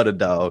not the butter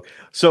dog.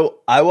 So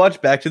I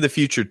watched Back to the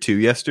Future 2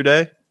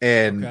 yesterday,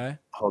 and Okay.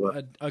 hold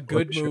on. A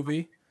good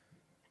movie.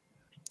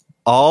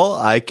 All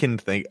I can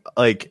think,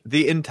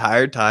 the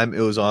entire time it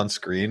was on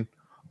screen,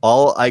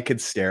 all I could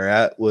stare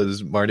at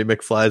was Marty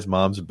McFly's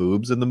mom's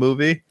boobs in the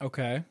movie.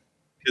 Okay.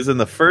 Because in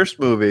the first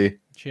movie,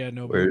 She had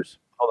no where- boobs.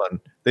 hold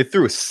on, they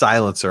threw a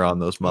silencer on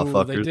those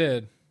motherfuckers. Ooh, they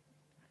did.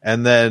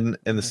 And then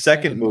in the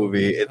second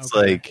movie, it's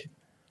okay. like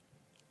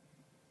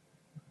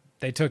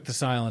They took the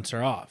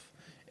silencer off.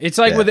 It's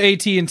like Yeah. with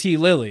AT&T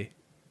Lily.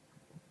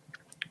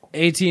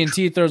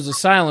 AT&T throws the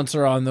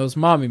silencer on those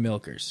mommy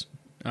milkers.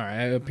 All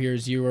right, it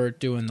appears you were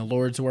doing the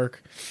Lord's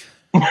work.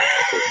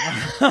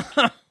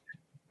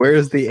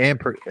 where's the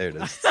amper? There it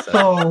is.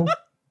 So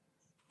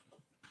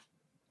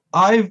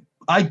I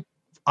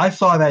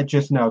saw that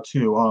just now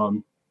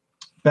too.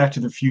 Back to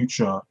the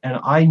Future, and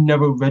I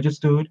never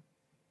registered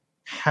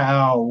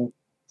how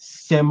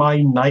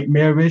semi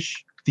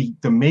nightmarish the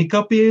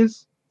makeup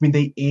is when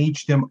they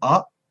age them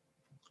up.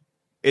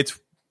 It's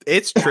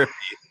trippy.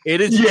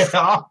 It is Yeah.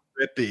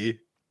 trippy.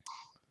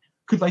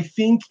 Because I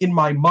think in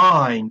my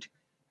mind,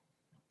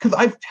 because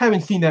I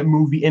haven't seen that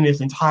movie in its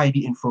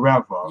entirety in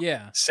forever.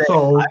 Yeah. Same.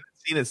 So- I haven't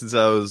seen it since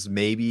I was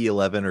maybe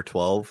 11 or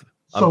 12.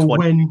 So I'm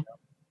 20.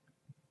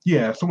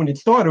 when it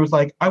started, it was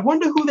like, I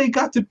wonder who they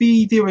got to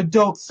be their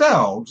adult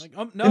selves.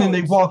 No, and then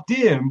they walked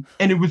in,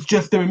 and it was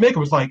just them in makeup. It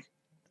was like,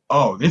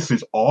 oh, this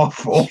is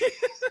awful.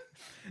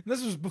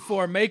 This was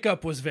before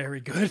makeup was very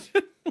good.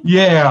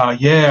 Yeah.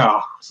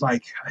 It's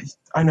like,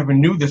 I never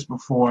knew this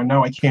before, and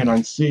now I can't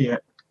unsee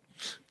it.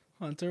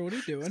 Hunter, what are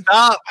you doing?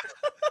 Stop!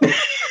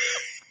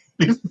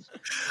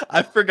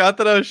 I forgot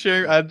that I was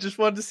sharing. I just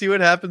wanted to see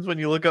what happens when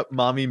you look up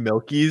Mommy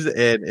Milkies,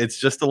 and it's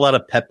just a lot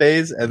of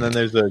Pepes, and then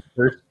there's a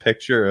first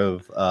picture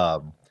of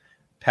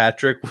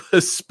Patrick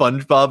with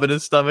SpongeBob in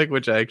his stomach,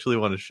 which I actually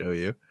want to show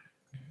you.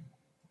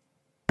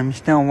 I'm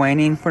still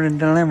waiting for the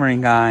delivery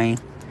guy.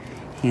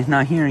 He's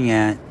not here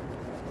yet.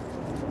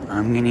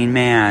 I'm getting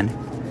mad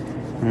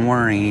and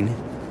worried.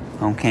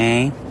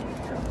 Okay?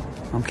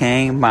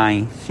 Okay,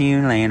 bye. See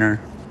you later.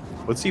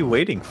 What's he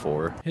waiting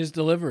for? His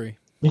delivery.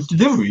 His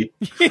delivery?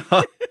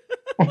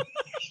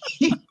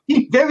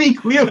 He very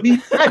clearly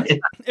said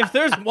it. If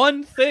there's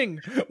one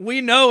thing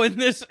we know in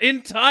this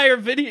entire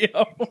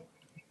video,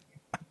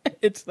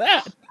 it's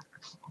that.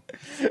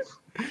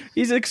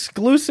 He's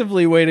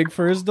exclusively waiting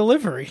for his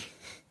delivery.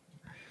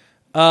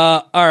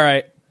 All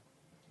right.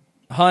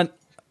 Hunt,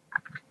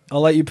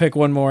 I'll let you pick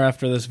one more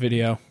after this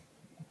video.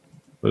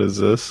 What is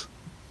this?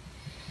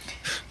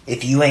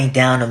 If you ain't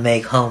down to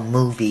make home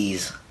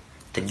movies,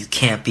 then you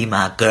can't be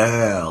my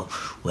girl.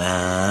 Well,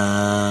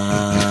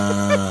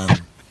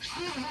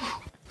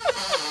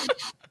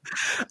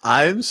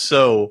 I'm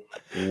so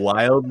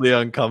wildly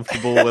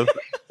uncomfortable with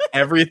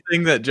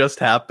everything that just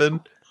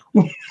happened.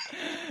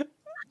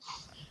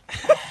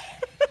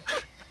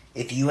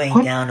 if you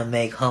ain't down to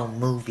make home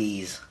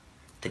movies,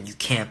 then you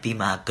can't be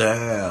my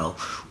girl.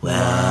 Well,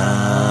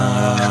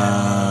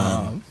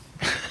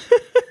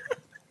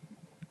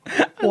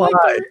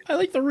 I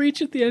like the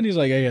reach at the end. He's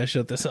like, I gotta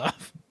shut this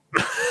off.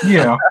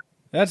 Yeah.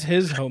 That's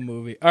his home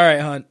movie. All right,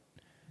 Hunt.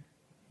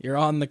 You're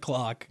on the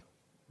clock.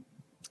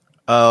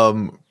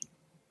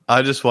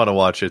 I just want to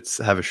watch it.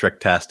 Have a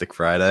Shrek-tastic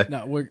Friday.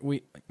 No,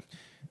 we.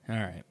 All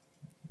right.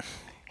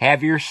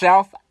 Have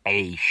yourself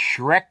a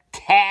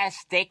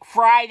Shrek-tastic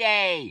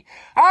Friday.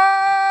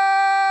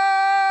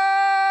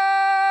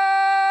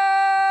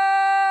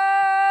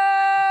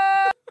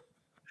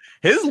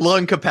 His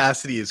lung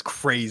capacity is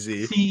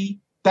crazy. See,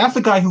 that's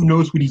a guy who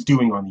knows what he's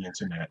doing on the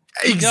internet.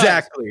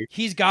 Exactly.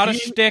 He's got a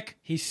shtick.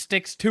 He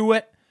sticks to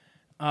it.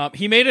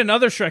 He made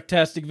another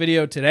Shrek-tastic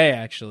video today,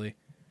 actually.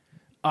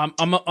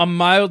 I'm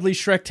mildly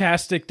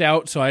Shrek-tasticed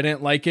out, so I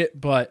didn't like it,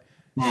 but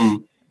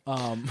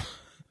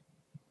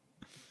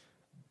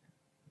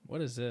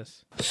what is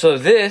this? So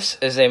this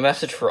is a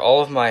message for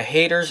all of my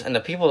haters and the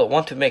people that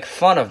want to make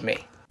fun of me.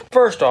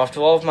 First off, to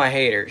all of my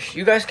haters,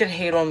 you guys can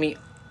hate on me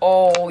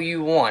all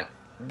you want,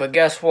 but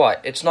guess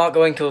what? It's not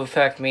going to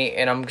affect me,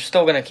 and I'm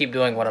still going to keep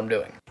doing what I'm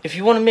doing. If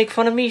you want to make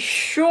fun of me,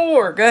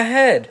 sure, go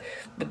ahead.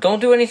 But don't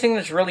do anything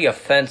that's really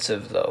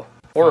offensive, though.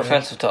 Or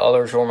offensive to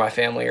others or my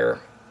family or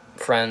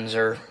friends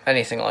or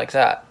anything like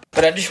that.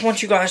 But I just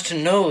want you guys to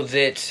know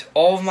that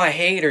all of my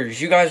haters,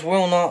 you guys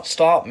will not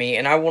stop me,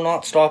 and I will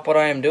not stop what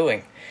I am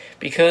doing.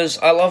 Because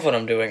I love what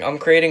I'm doing. I'm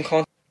creating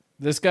content.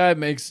 This guy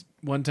makes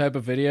one type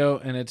of video,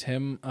 and it's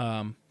him.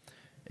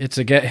 It's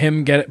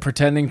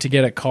pretending to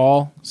get a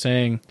call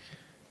saying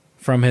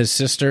from his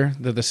sister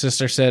that the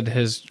sister said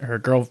her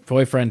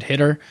boyfriend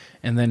hit her,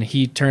 and then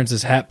he turns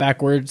his hat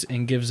backwards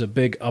and gives a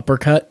big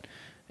uppercut.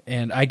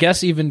 And I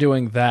guess even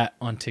doing that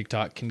on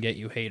TikTok can get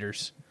you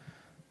haters.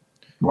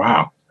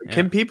 Wow. Yeah.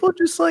 Can people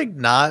just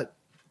not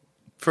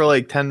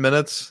for 10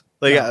 minutes?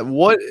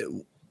 What?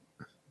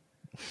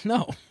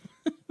 No.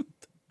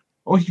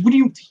 Oh, what do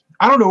you?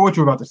 I don't know what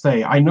you're about to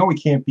say. I know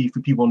it can't be for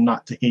people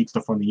not to hate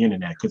stuff on the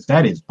internet because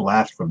that is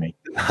blasphemy.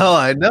 Oh,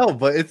 I know,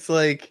 but it's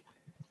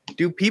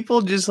do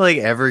people just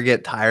ever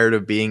get tired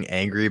of being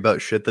angry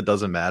about shit that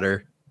doesn't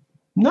matter?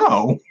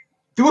 No.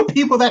 There are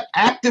people that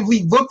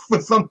actively look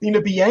for something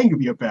to be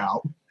angry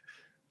about.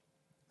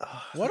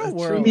 What a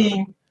world. I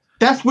mean,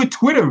 that's what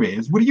Twitter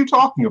is. What are you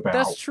talking about?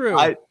 That's true.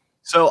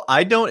 So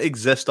I don't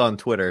exist on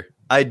Twitter.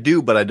 I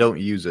do, but I don't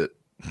use it.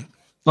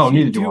 No, You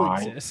neither do do I.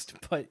 exist,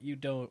 but you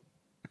don't.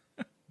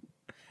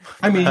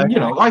 I mean, I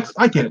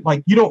get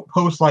it. You don't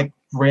post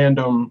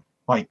random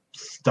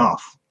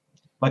stuff.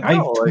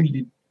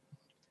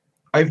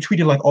 I've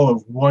tweeted all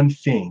of one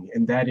thing,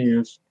 and that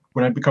is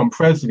when I become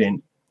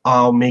president,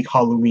 I'll make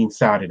Halloween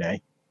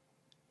Saturday.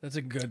 That's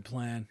a good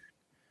plan.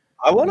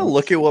 I want to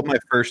look at what my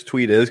first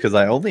tweet is because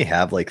I only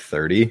have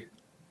 30.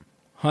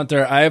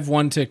 Hunter, I have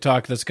one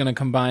TikTok that's going to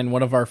combine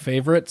one of our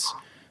favorite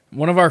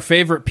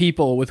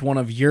people with one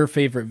of your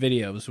favorite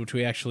videos, which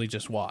we actually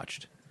just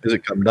watched. Is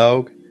it Cum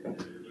Dog?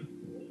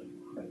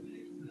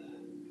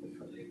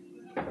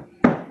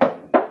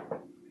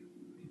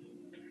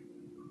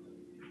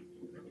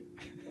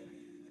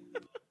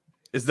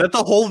 Is that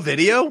the whole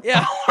video?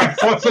 Yeah. I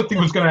thought something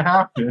was going to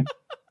happen.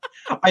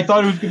 I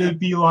thought it was going to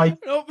be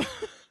Nope.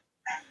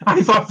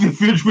 I thought the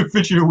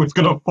refrigerator was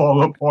going to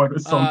fall apart or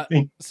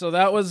something. So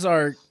that was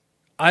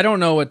I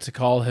don't know what to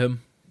call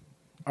him.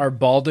 Our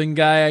balding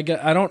guy, I guess.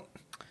 I don't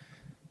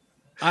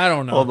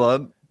know. Hold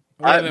on.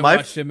 I haven't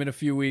watched him in a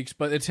few weeks,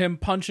 but it's him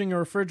punching a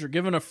refrigerator,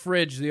 giving a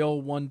fridge the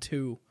old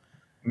 1-2.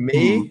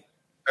 Me.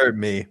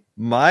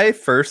 My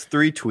first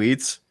 3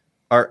 tweets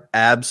are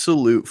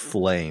absolute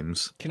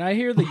flames. Can I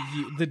hear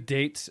the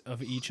dates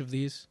of each of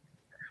these?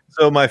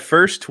 So my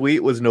first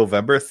tweet was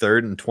November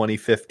 3rd in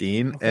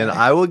 2015, and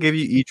I will give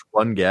you each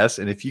one guess.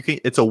 And if you can,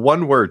 it's a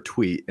one-word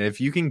tweet, and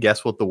if you can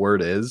guess what the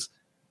word is,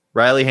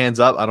 Riley, hands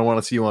up. I don't want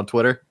to see you on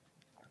Twitter.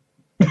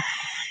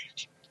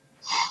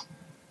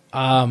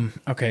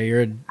 Okay,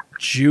 you're a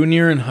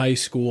junior in high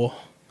school.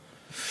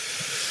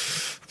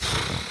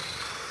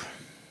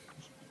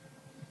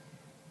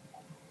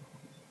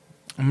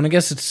 I'm gonna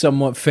guess it's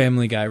somewhat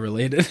Family Guy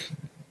related.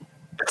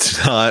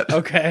 It's not.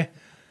 Okay.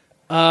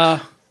 I'm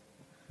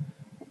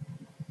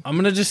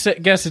gonna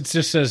guess it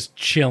just says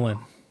chillin'.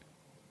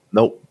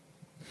 Nope.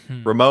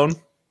 Ramon?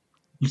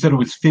 You said it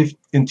was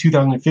in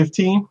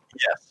 2015?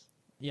 Yes.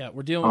 Yeah,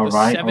 we're dealing with a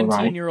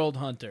 17-year-old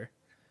Hunter.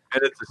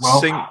 And it's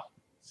a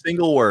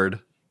single word.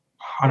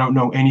 I don't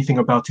know anything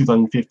about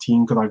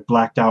 2015 because I've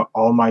blacked out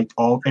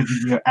every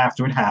year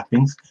after it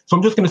happens. So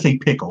I'm just gonna say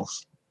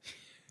pickles.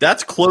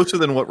 That's closer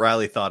than what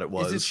Riley thought it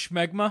was. Is it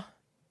schmegma?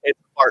 It's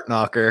fart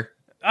knocker.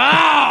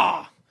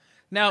 Ah!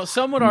 Now,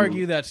 some would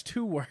argue that's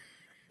 2 words.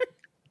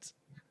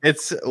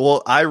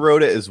 I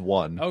wrote it as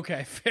 1.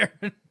 Okay, fair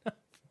enough.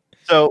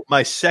 So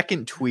my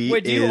second tweet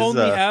Wait, do you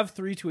only have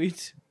 3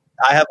 tweets?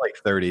 I have like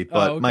 30,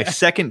 but my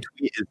second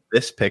tweet is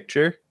this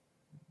picture.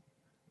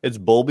 It's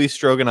Bolby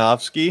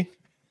Stroganovsky.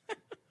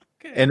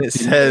 And it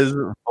says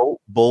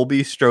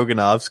Bolby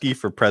Stroganovsky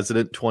for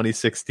president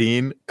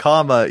 2016,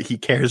 comma, he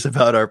cares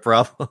about our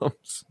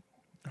problems.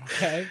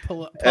 Okay,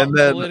 and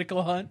then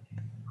political hunt.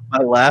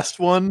 My last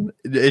one,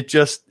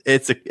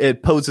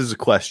 it poses a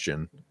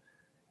question.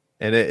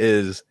 And it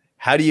is,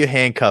 how do you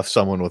handcuff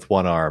someone with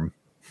one arm?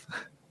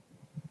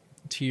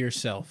 To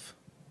yourself.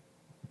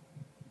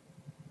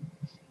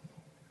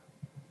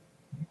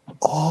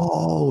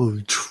 Oh,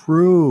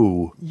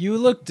 true. You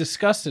looked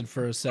disgusted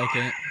for a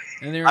second.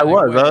 And I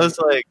was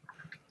like,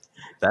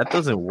 that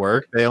doesn't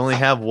work. They only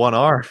have one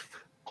arm.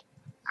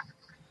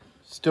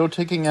 Still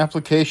taking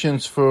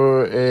applications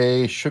for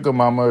a sugar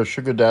mama or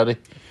sugar daddy.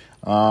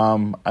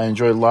 I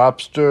enjoy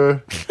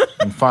lobster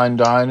and fine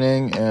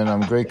dining, and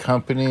I'm great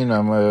company, and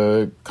I'm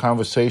a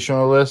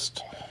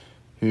conversationalist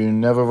who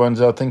never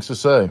runs out of things to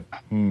say.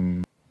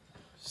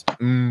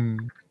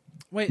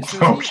 Wait,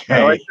 so is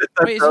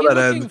he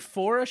looking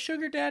for a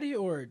sugar daddy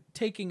or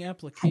taking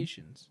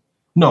applications?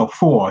 No,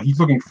 4. He's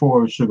looking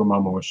for a sugar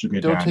mama or sugar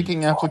Still daddy.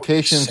 taking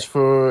applications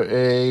for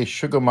a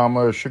sugar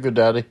mama or sugar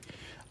daddy.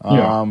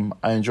 I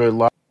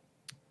enjoy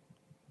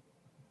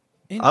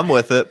I'm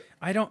with it.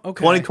 I don't. Okay.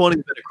 2020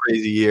 has been a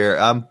crazy year.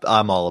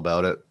 I'm all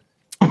about it.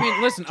 I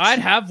mean, listen, I'd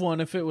have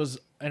one if it was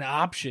an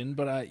option,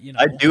 but I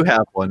do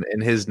have one,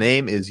 and his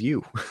name is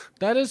you.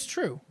 That is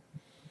true.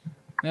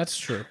 That's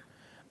true.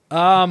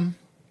 Ramon,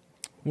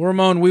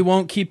 we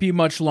won't keep you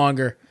much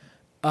longer.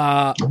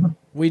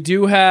 We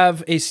do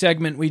have a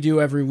segment we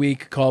do every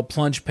week called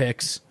Plunge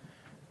Picks.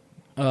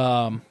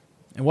 And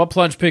what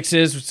Plunge Picks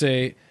is,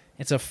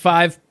 it's a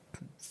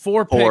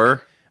 4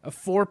 pick. A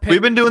 4 pick.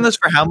 We've been doing this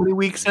for how many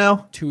weeks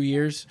now? 2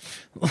 years.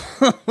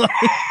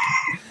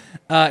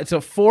 It's a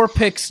 4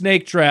 pick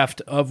snake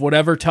draft of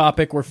whatever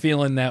topic we're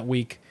feeling that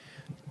week.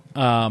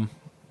 So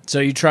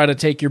you try to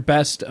take your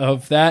best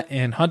of that.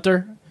 And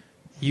Hunter,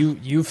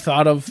 you've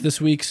thought of this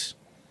week's.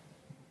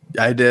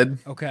 I did.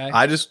 Okay.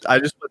 I just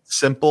went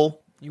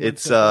simple.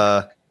 It's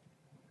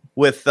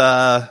with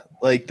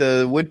like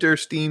the winter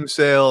Steam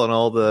sale and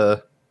all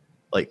the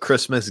like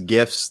Christmas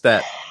gifts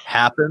that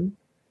happen.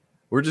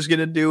 We're just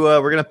gonna do.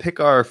 We're gonna pick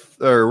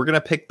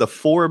the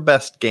 4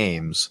 best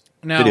games,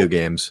 video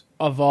games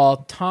of all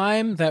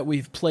time that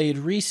we've played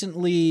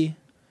recently.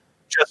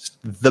 Just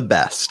the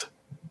best.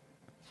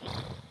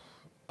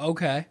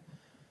 Okay.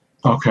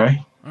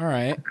 Okay. All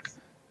right.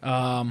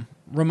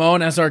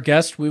 Ramon, as our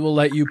guest, we will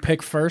let you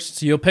pick first.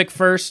 So you'll pick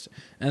first,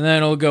 and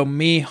then it'll go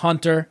me,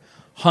 Hunter,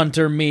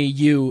 me,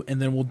 you,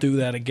 and then we'll do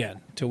that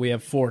again till we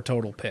have 4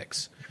 total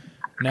picks.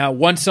 Now,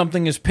 once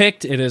something is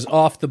picked, it is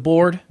off the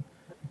board.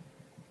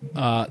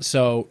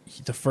 So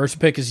the first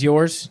pick is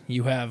yours.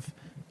 You have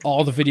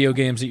all the video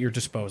games at your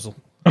disposal.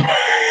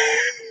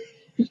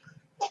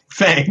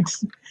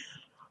 Thanks.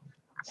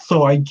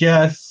 So I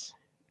guess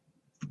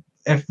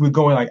if we're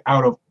going like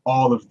out of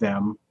all of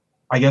them,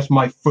 I guess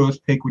my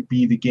first pick would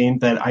be the game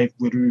that I've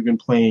literally been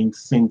playing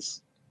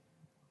since,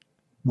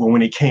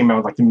 when it came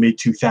out, like the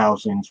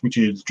mid-2000s, which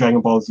is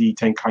Dragon Ball Z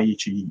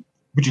Tenkaichi,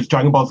 which is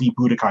Dragon Ball Z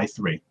Budokai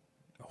 3.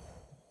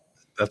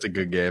 That's a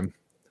good game.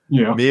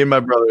 Yeah. Me and my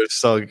brother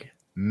sunk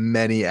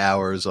many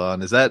hours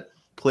on. Is that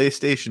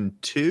PlayStation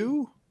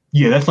 2?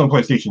 Yeah, that's on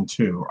PlayStation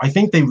 2. I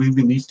think they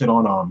re-released it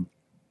on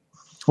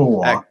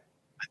 4. I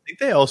think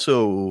they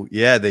also,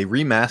 they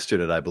remastered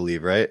it, I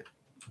believe, right?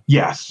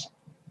 Yes.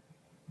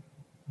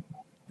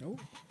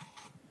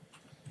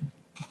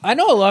 I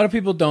know a lot of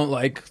people don't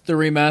like the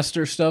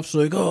remaster stuff, so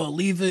like,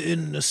 leave it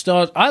in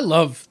nostalgia. I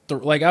love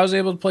I was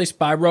able to play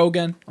Spyro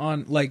again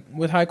on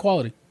with high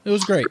quality. It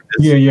was great.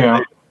 Yeah.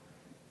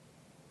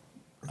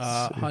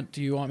 Hunt,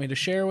 do you want me to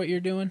share what you're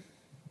doing?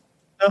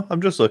 No,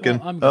 I'm just looking.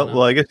 Well, I'm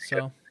I guess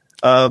so.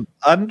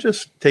 I'm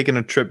just taking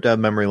a trip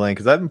down memory lane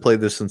because I haven't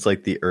played this since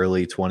like the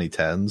early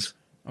 2010s.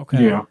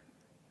 Okay. Yeah.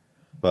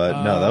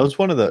 But no, that was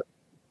one of the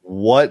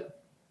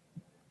what?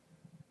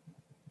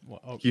 Well,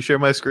 Can you share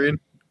my screen?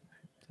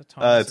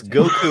 It's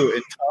Goku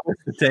and Thomas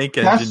the Tank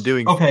Engine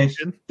doing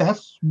fusion.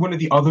 That's one of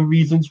the other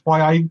reasons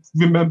why I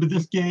remember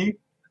this game.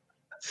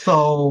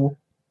 So,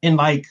 in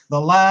like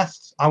the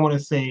last, I want to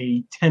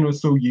say 10 or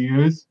so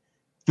years,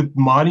 the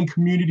modding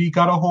community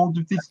got a hold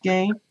of this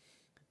game.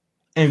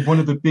 And one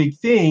of the big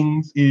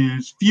things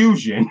is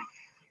fusion.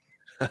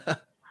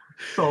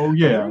 So,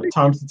 yeah,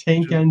 Thomas the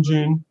Tank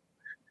Engine,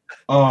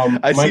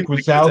 Mike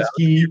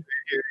Wazowski.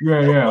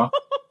 Yeah.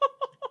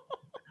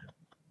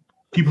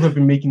 People have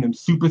been making them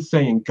Super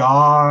Saiyan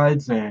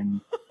gods and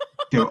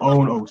their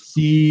own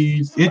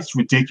OCs. It's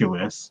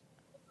ridiculous.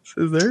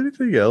 Is there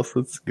anything else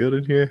that's good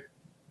in here?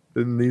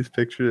 In these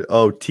pictures?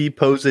 Oh,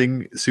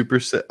 T-posing Super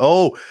Saiyan.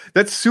 Oh,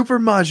 that's Super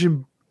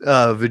Majin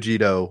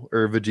Vegito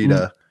or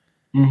Vegeta.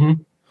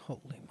 Mm-hmm.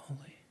 Holy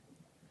moly.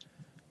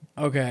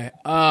 Okay.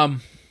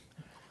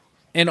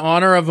 In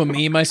honor of a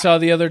meme I saw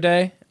the other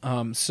day,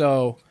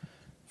 so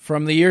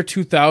from the year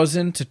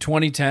 2000 to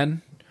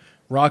 2010,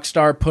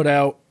 Rockstar put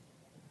out,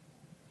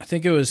 I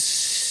think it was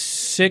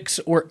 6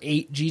 or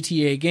 8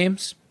 GTA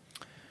games.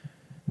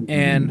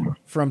 And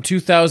from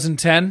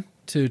 2010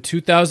 to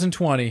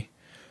 2020,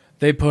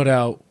 they put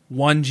out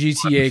 1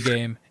 GTA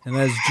game, and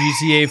that's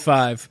GTA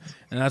 5.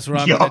 And that's what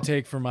I'm going to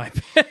take for my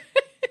pick.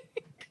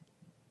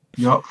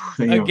 Yep.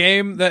 A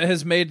game that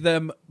has made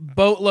them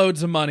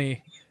boatloads of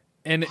money.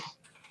 And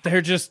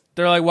they're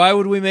like, why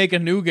would we make a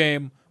new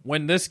game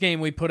when this game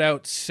we put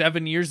out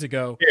 7 years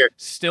ago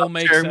still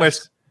makes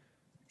sense?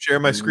 Share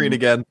my screen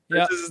again.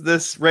 Yep.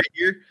 This right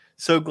here.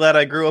 So glad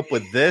I grew up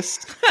with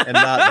this and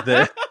not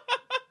this.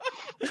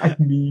 I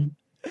mean,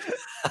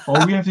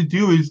 all we have to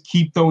do is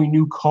keep throwing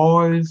new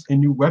cars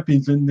and new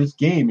weapons in this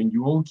game, and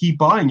you will keep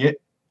buying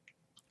it.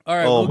 All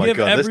right, we'll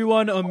give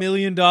everyone $1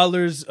 million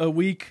a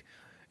week,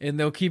 and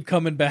they'll keep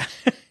coming back.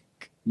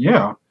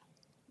 Yeah.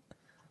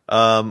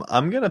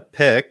 I'm gonna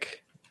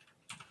pick.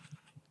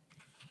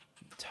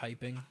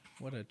 Typing.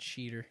 What a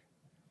cheater.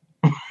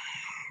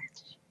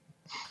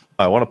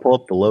 I want to pull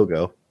up the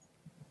logo.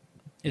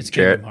 It's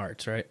Kingdom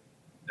Hearts, right?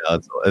 No,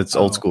 it's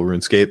old school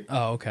RuneScape.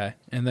 Oh, okay.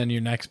 And then your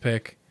next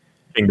pick.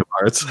 Kingdom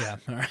Hearts. Yeah.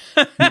 All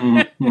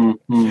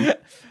right.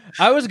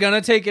 I was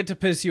gonna take it to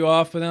piss you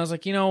off, but then I was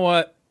like, you know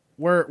what?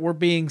 We're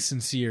being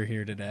sincere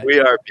here today. We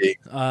are being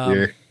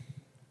sincere.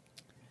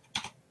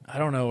 I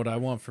don't know what I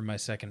want for my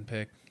second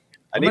pick.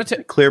 I need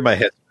to clear my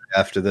head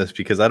after this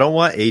because I don't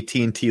want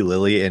AT&T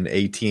Lily and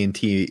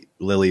AT&T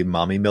Lily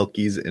Mommy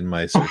Milkies in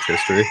my search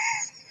history.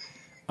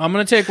 I'm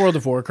gonna take World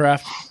of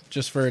Warcraft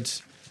just for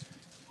its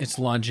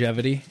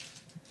longevity.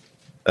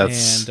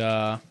 And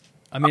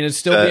I mean, it's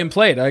still being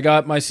played. I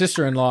got my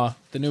sister-in-law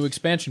the new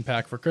expansion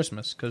pack for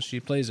Christmas because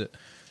she plays it.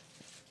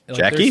 Like,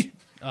 Jackie?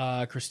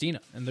 Christina,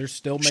 and they're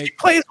still making. She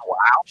plays WoW.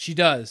 She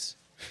does.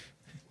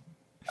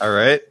 All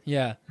right.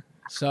 Yeah.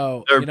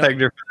 So Never pegged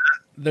her for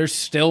that. They're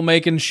still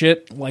making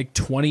shit like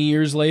 20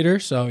 years later.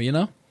 So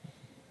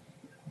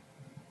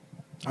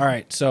All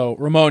right. So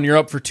Ramon, you're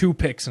up for 2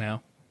 picks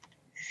now.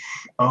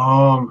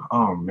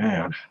 Oh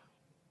man.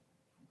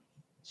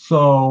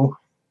 So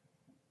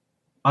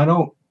I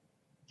don't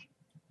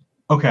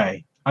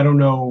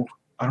know.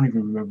 I don't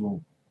even remember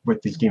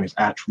what this game is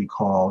actually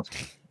called.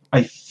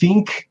 I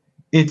think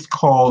it's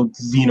called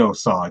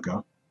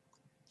Xenosaga.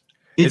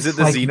 Is it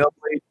the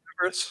Xenoblade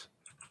universe?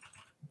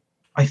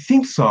 I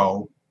think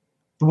so.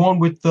 The one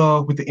with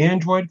the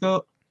Android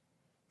girl?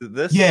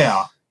 This?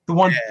 Yeah. The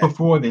one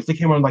before this. It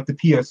came on like the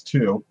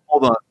PS2.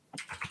 Hold on.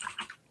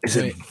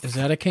 Is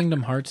that a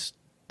Kingdom Hearts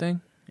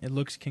thing? It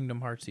looks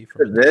Kingdom Heartsy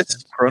from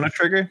this Chrono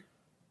Trigger?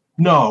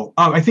 No,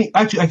 I think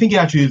it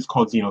actually is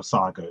called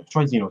Xenosaga.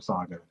 Try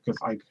Xenosaga because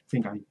I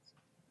think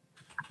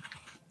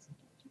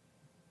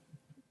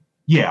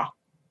yeah.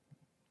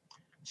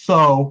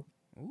 So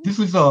this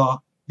was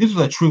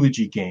a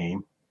trilogy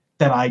game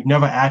that I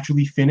never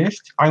actually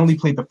finished. I only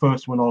played the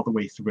first one all the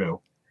way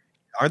through.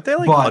 Aren't they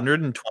like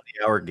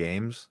 120-hour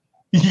games?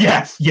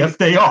 Yes,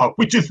 they are,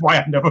 which is why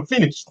I never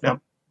finished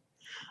them.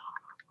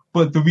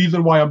 But the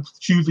reason why I'm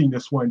choosing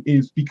this one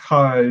is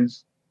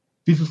because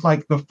this is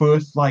like the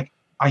first, like,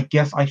 I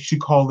guess I should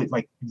call it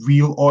like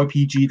real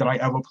RPG that I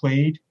ever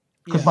played.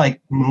 Because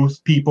like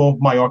most people,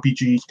 my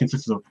RPGs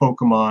consisted of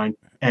Pokemon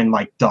and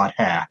like Dot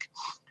Hack.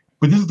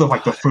 But this is the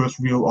first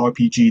real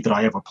RPG that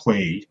I ever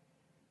played,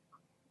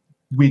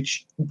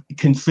 which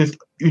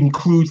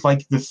includes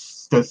like the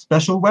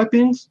special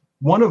weapons,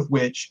 one of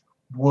which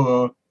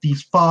were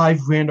these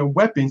 5 random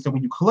weapons that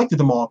when you collected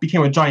them all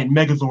became a giant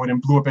Megazord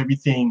and blew up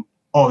everything,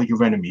 all of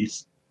your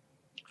enemies.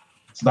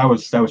 So that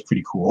was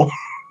pretty cool.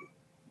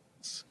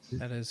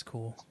 That is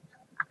cool.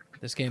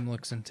 This game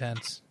looks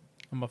intense.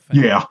 I'm a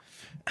fan. Yeah.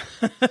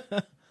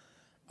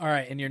 All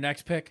right, and your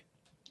next pick?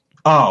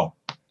 Oh.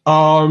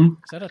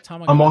 Is that a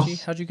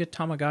Tamagotchi? How'd you get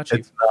Tamagotchi?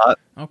 It's not.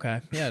 Okay.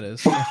 Yeah, it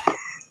is.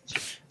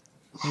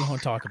 We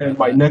won't talk about And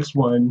my next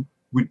one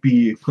would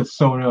be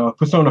Persona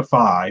 5.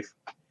 I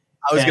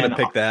was going to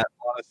pick that.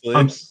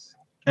 honestly.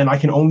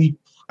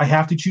 I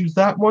have to choose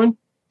that one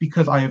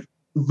because I have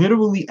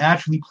literally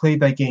actually played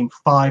that game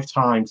 5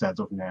 times as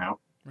of now.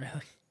 Really?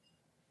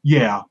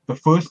 Yeah, the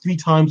first 3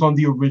 times on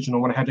the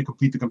original when I had to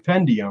complete the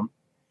compendium,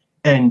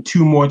 and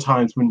 2 more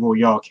times when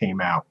Royale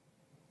came out.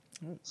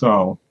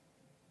 So,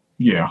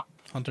 yeah.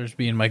 Hunter's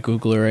being my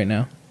Googler right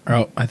now.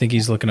 Oh, I think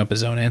he's looking up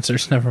his own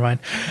answers. Never mind.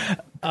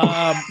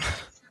 All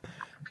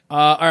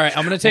right,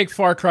 I'm going to take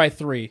Far Cry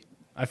 3.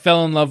 I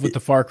fell in love with the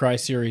Far Cry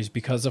series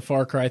because of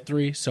Far Cry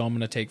 3, so I'm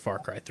going to take Far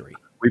Cry 3.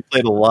 We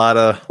played a lot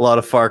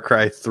of Far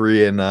Cry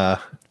 3 in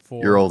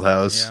your old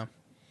house.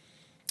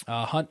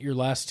 Yeah. Hunt, your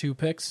last 2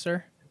 picks,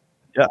 sir?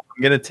 Yeah,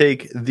 I'm going to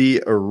take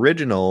the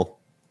original.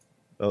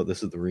 Oh,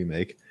 this is the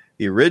remake.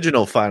 The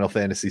original Final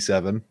Fantasy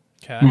VII.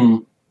 Okay.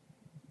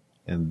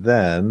 And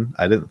then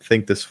I didn't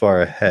think this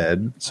far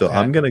ahead, so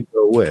I'm going to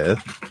go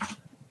with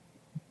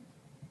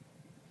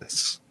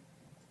this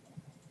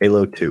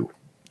Halo 2.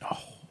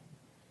 Oh,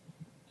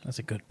 that's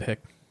a good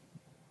pick.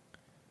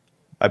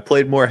 I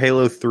played more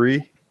Halo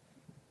 3,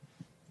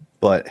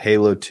 but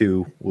Halo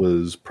 2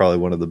 was probably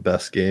one of the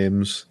best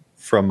games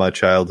from my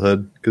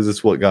childhood because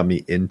it's what got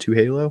me into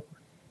Halo.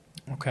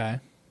 Okay.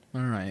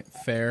 All right.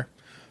 Fair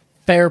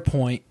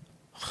point.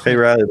 Hey,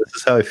 Riley, this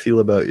is how I feel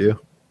about you.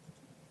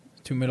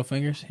 2 middle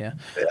fingers? Yeah.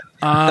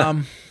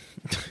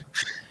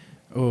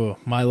 Oh,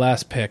 my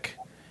last pick.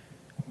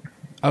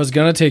 I was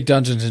going to take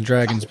Dungeons and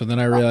Dragons, but then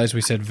I realized we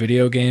said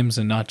video games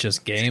and not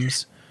just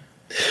games.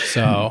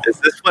 So is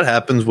this what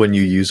happens when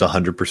you use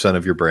 100%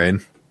 of your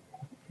brain?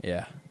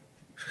 Yeah.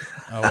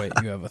 Oh, wait,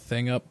 you have a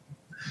thing up?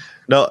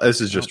 No,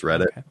 this is just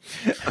Reddit.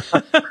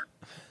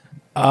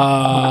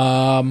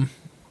 Okay.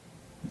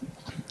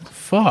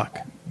 Fuck.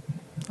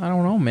 I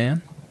don't know,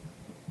 man.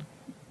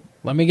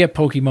 Let me get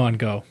Pokemon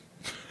Go.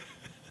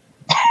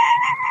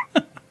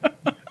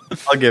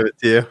 I'll give it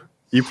to you.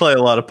 You play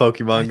a lot of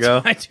Pokemon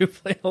Go. I do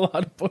play a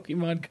lot of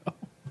Pokemon Go.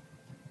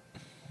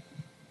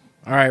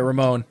 All right,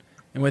 Ramon.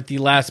 And with the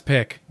last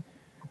pick.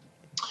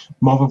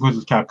 Marvel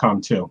vs.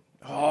 Capcom 2.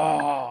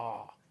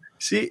 Oh.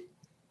 See,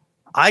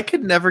 I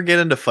could never get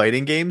into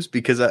fighting games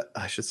because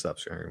I should stop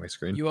sharing my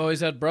screen. You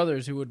always had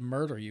brothers who would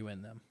murder you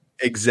in them.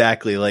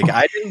 Exactly. Like,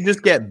 I didn't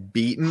just get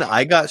beaten.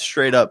 I got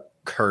straight up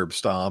curb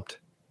stomped.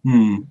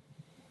 I'm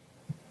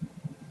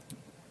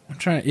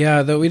trying.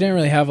 Yeah, though we didn't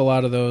really have a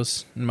lot of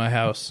those in my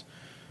house.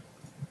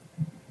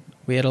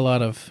 We had a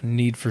lot of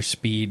Need for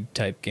Speed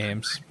type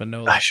games, but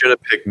no. I should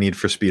have picked Need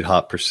for Speed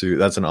Hot Pursuit.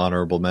 That's an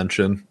honorable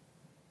mention.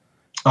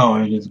 Oh,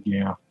 it is.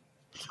 Yeah.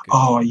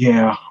 Oh,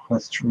 yeah.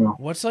 That's true.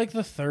 What's like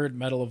the third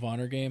Medal of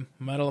Honor game?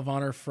 Medal of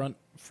Honor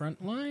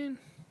Frontline?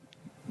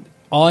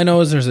 All I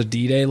know is there's a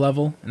D-Day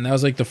level, and that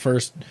was like the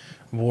first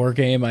war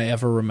game I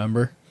ever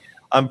remember.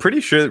 I'm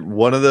pretty sure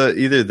one of the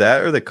either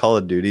that or the Call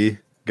of Duty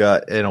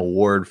got an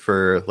award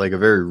for like a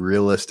very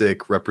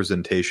realistic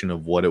representation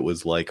of what it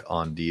was like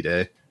on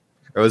D-Day.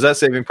 Or was that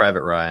Saving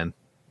Private Ryan?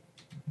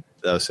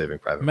 That was Saving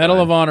Private Medal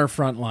Ryan. of Honor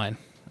Frontline,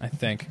 I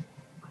think.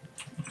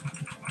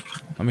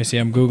 Let me see.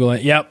 I'm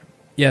Googling. Yep.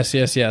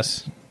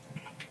 Yes.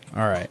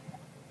 All right.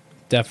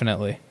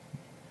 Definitely.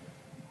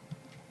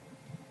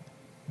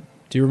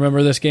 Do you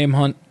remember this game,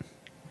 Hunt?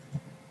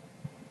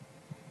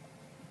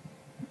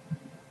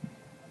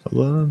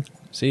 Hold on.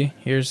 See,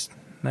 here's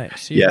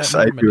nice. See yes,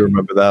 I do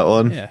remember that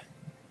one. Yeah.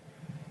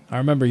 I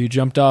remember you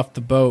jumped off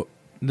the boat.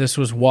 This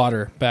was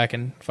water back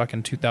in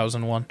fucking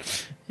 2001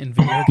 in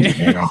video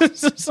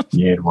games.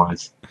 Yeah, it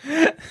was.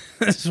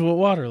 This is what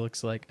water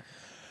looks like.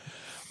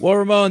 Well,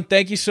 Ramon,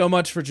 thank you so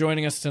much for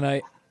joining us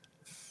tonight.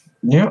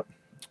 Yeah.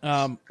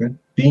 Good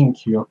being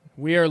here.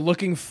 We are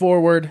looking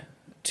forward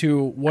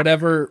to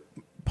whatever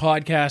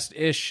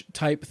podcast-ish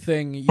type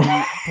thing you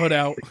put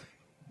out.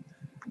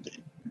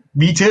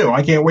 Me too.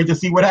 I can't wait to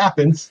see what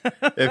happens.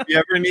 If you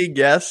ever need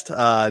guests,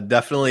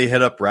 definitely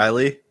hit up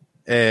Riley,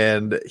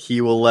 and he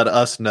will let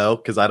us know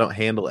because I don't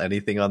handle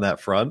anything on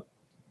that front.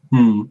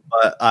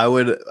 But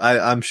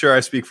I'm sure I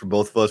speak for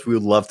both of us. We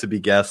would love to be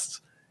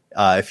guests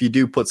if you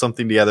do put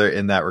something together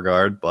in that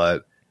regard.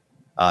 But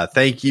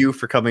thank you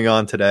for coming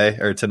on today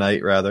or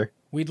tonight, rather.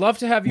 We'd love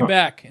to have you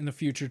back in the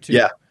future too.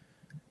 Yeah,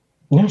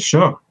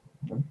 sure.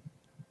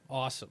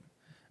 Awesome.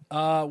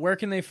 Where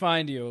can they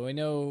find you? I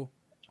know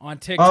on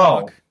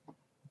TikTok.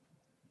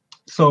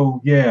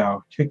 So yeah,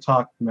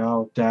 TikTok,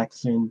 Mal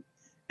Daxon,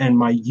 and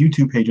my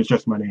YouTube page is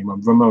just my name. I'm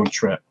Ramon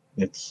Tripp.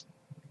 It's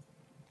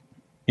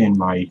in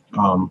my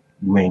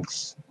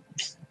links.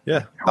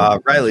 Yeah,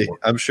 Riley,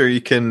 I'm sure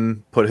you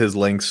can put his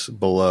links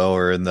below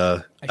or in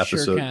the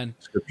episode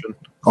description.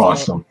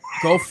 Awesome.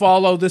 So, go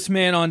follow this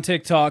man on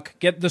TikTok.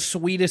 Get the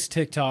sweetest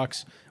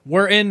TikToks.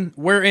 We're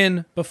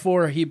in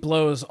before he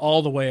blows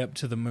all the way up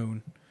to the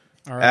moon.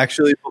 All right.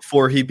 Actually,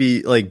 before he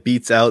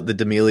beats out the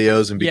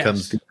D'Amelios and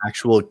becomes the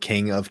actual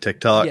king of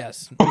TikTok.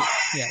 Yes.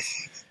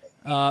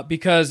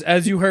 Because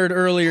as you heard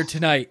earlier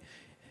tonight,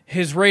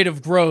 his rate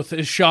of growth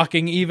is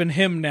shocking even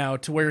him now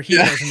to where he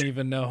doesn't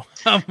even know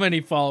how many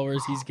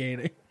followers he's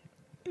gaining.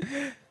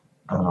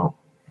 Oh.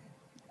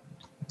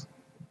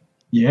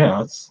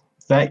 Yeah,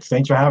 thanks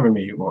for having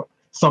me. Or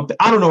something.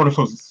 I don't know what I'm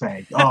supposed to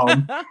say.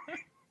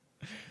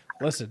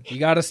 listen, you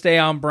got to stay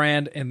on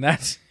brand, and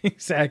that's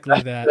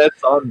exactly that.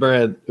 That's on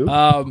brand.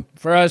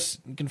 For us,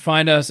 you can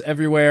find us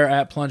everywhere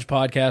at Plunge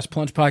Podcast,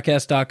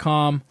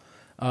 plungepodcast.com.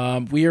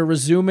 We are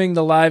resuming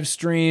the live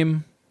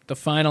stream,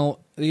 the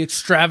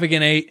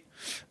extravagant 8,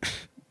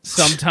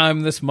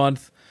 sometime this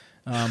month,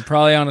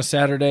 probably on a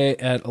Saturday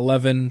at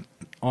 11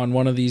 on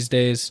one of these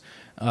days.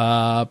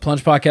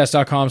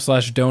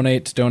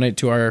 Plungepodcast.com/donate to donate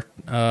to our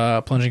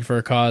Plunging for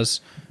a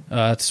Cause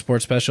to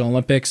support Special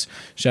Olympics.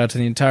 Shout out to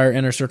the entire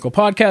Inner Circle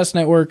Podcast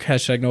Network,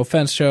 # No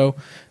Offense Show,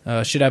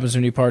 Shit Happens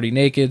When You Party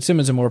Naked,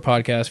 Simmons and More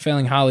Podcast,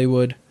 Failing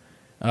Hollywood,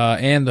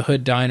 and The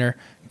Hood Diner.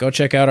 Go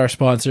check out our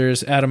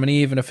sponsors, Adam and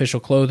Eve and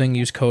Official Clothing.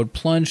 Use code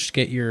PLUNGE to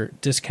get your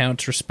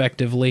discounts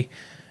respectively.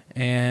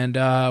 And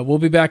we'll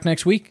be back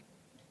next week.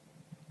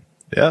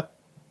 Yeah.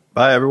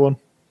 Bye, everyone.